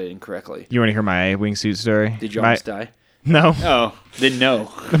straps are routed incorrectly. You want to hear my wingsuit story? Did you almost die? No. Oh, then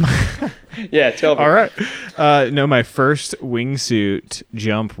no. Yeah, tell me. All right. No, my first wingsuit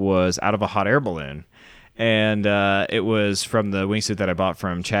jump was out of a hot air balloon. And it was from the wingsuit that I bought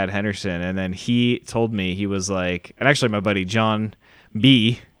from Chad Henderson. And then he told me, he was like, and actually my buddy John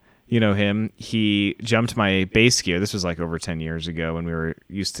B., him, he jumped my base gear. This was like over 10 years ago when we were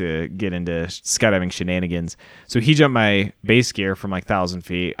used to get into skydiving shenanigans. So he jumped my base gear from like 1,000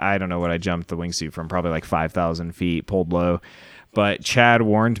 feet. I don't know what I jumped the wingsuit from, probably like 5,000 feet, pulled low. But Chad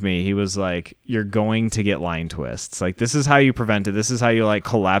warned me. He was like, you're going to get line twists. Like, this is how you prevent it. This is how you like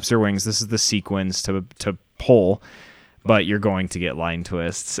collapse your wings. This is the sequence to pull, but you're going to get line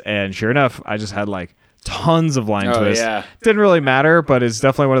twists. And sure enough, I just had like tons of line twists. Yeah. Didn't really matter, but it's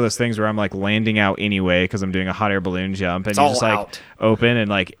definitely one of those things where I'm like landing out anyway because I'm doing a hot air balloon jump, and it's you all just like out. open and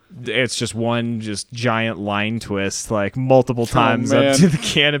like it's just one giant line twist like multiple times up to the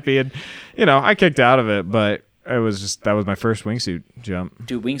canopy, and I kicked out of it, but that was my first wingsuit jump.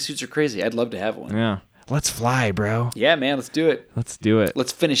 Dude, wingsuits are crazy. I'd love to have one. Yeah, let's fly, bro. Yeah, man, let's do it. Let's do it.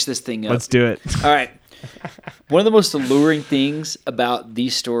 Let's finish this thing up. Let's do it. All right. One of the most alluring things about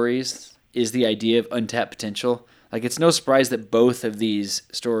these stories is the idea of untapped potential. Like, it's no surprise that both of these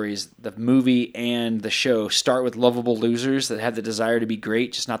stories, the movie and the show, start with lovable losers that have the desire to be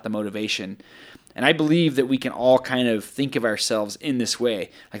great, just not the motivation. And I believe that we can all kind of think of ourselves in this way.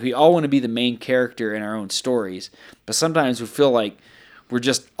 Like, we all want to be the main character in our own stories, but sometimes we feel like we're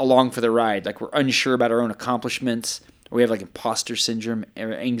just along for the ride. Like, we're unsure about our own accomplishments, or we have like imposter syndrome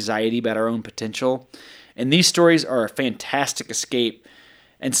or anxiety about our own potential. And these stories are a fantastic escape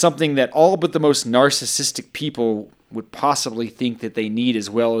and something that all but the most narcissistic people would possibly think that they need as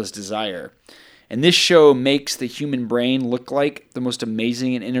well as desire. And this show makes the human brain look like the most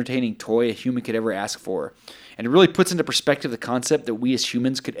amazing and entertaining toy a human could ever ask for. And it really puts into perspective the concept that we as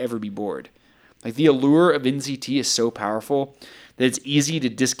humans could ever be bored. Like, the allure of NZT is so powerful that it's easy to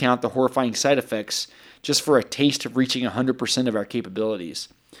discount the horrifying side effects just for a taste of reaching 100% of our capabilities.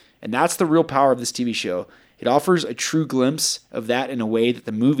 And that's the real power of this TV show. It offers a true glimpse of that in a way that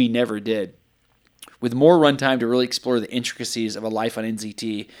the movie never did. With more runtime to really explore the intricacies of a life on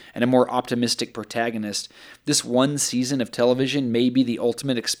NZT and a more optimistic protagonist, this one season of television may be the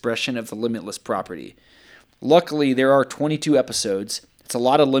ultimate expression of the Limitless property. Luckily, there are 22 episodes. It's a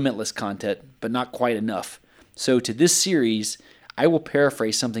lot of Limitless content, but not quite enough. So to this series, I will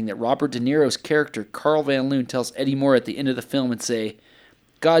paraphrase something that Robert De Niro's character Carl Van Loon tells Eddie Moore at the end of the film and say,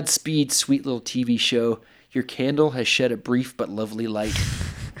 "Godspeed, sweet little TV show. Your candle has shed a brief but lovely light."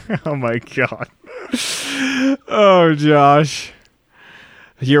 Oh my God. Oh, Josh.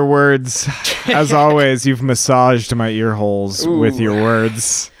 Your words, as always, you've massaged my ear holes with your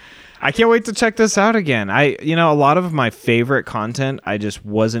words. I can't wait to check this out again. A lot of my favorite content, I just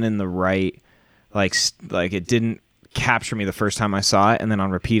wasn't in the right, like it didn't capture me the first time I saw it, and then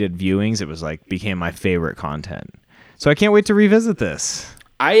on repeated viewings, it was like became my favorite content. So I can't wait to revisit this.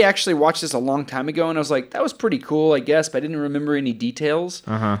 I actually watched this a long time ago, and I was like, that was pretty cool, I guess, but I didn't remember any details.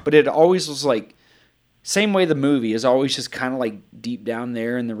 But it always was like, same way the movie is always just kind of like deep down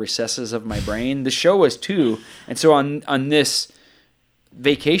there in the recesses of my brain. The show was too. And so on this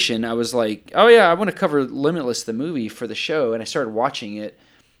vacation, I was like, oh yeah, I want to cover Limitless, the movie, for the show. And I started watching it.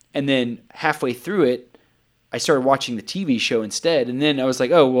 And then halfway through it, I started watching the TV show instead. And then I was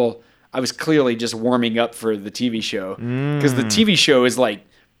like, oh, well, I was clearly just warming up for the TV show. Because the TV show is like,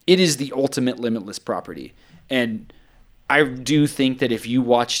 it is the ultimate Limitless property. And I do think that if you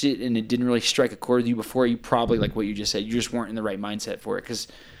watched it and it didn't really strike a chord with you before, you probably, like what you just said, you just weren't in the right mindset for it. Because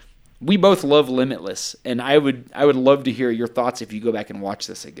we both love Limitless, and I would love to hear your thoughts if you go back and watch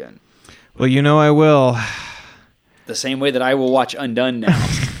this again. Well, I will. The same way that I will watch Undone now.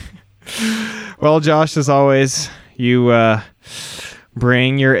 Well, Josh, as always, you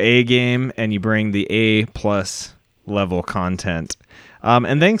bring your A game and you bring the A+ level content.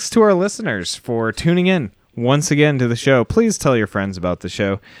 And thanks to our listeners for tuning in once again to the show. Please tell your friends about the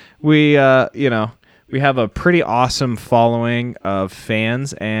show. We have a pretty awesome following of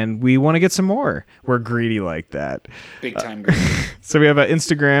fans, and we want to get some more. We're greedy like that. Big time greedy. So we have an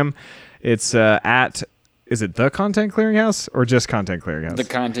Instagram. It's is it The Content Clearinghouse or just Content Clearinghouse? The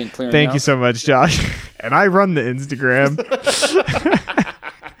Content Clearinghouse. Thank you so much, Josh. And I run the Instagram.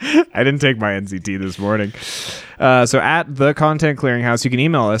 I didn't take my NCT this morning. So at The Content Clearinghouse, you can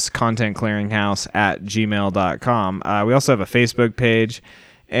email us, contentclearinghouse@gmail.com. We also have a Facebook page.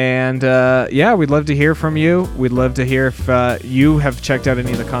 And we'd love to hear from you. We'd love to hear if you have checked out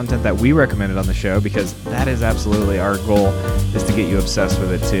any of the content that we recommended on the show, because that is absolutely our goal, is to get you obsessed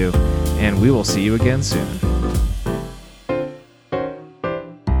with it too. And we will see you again soon.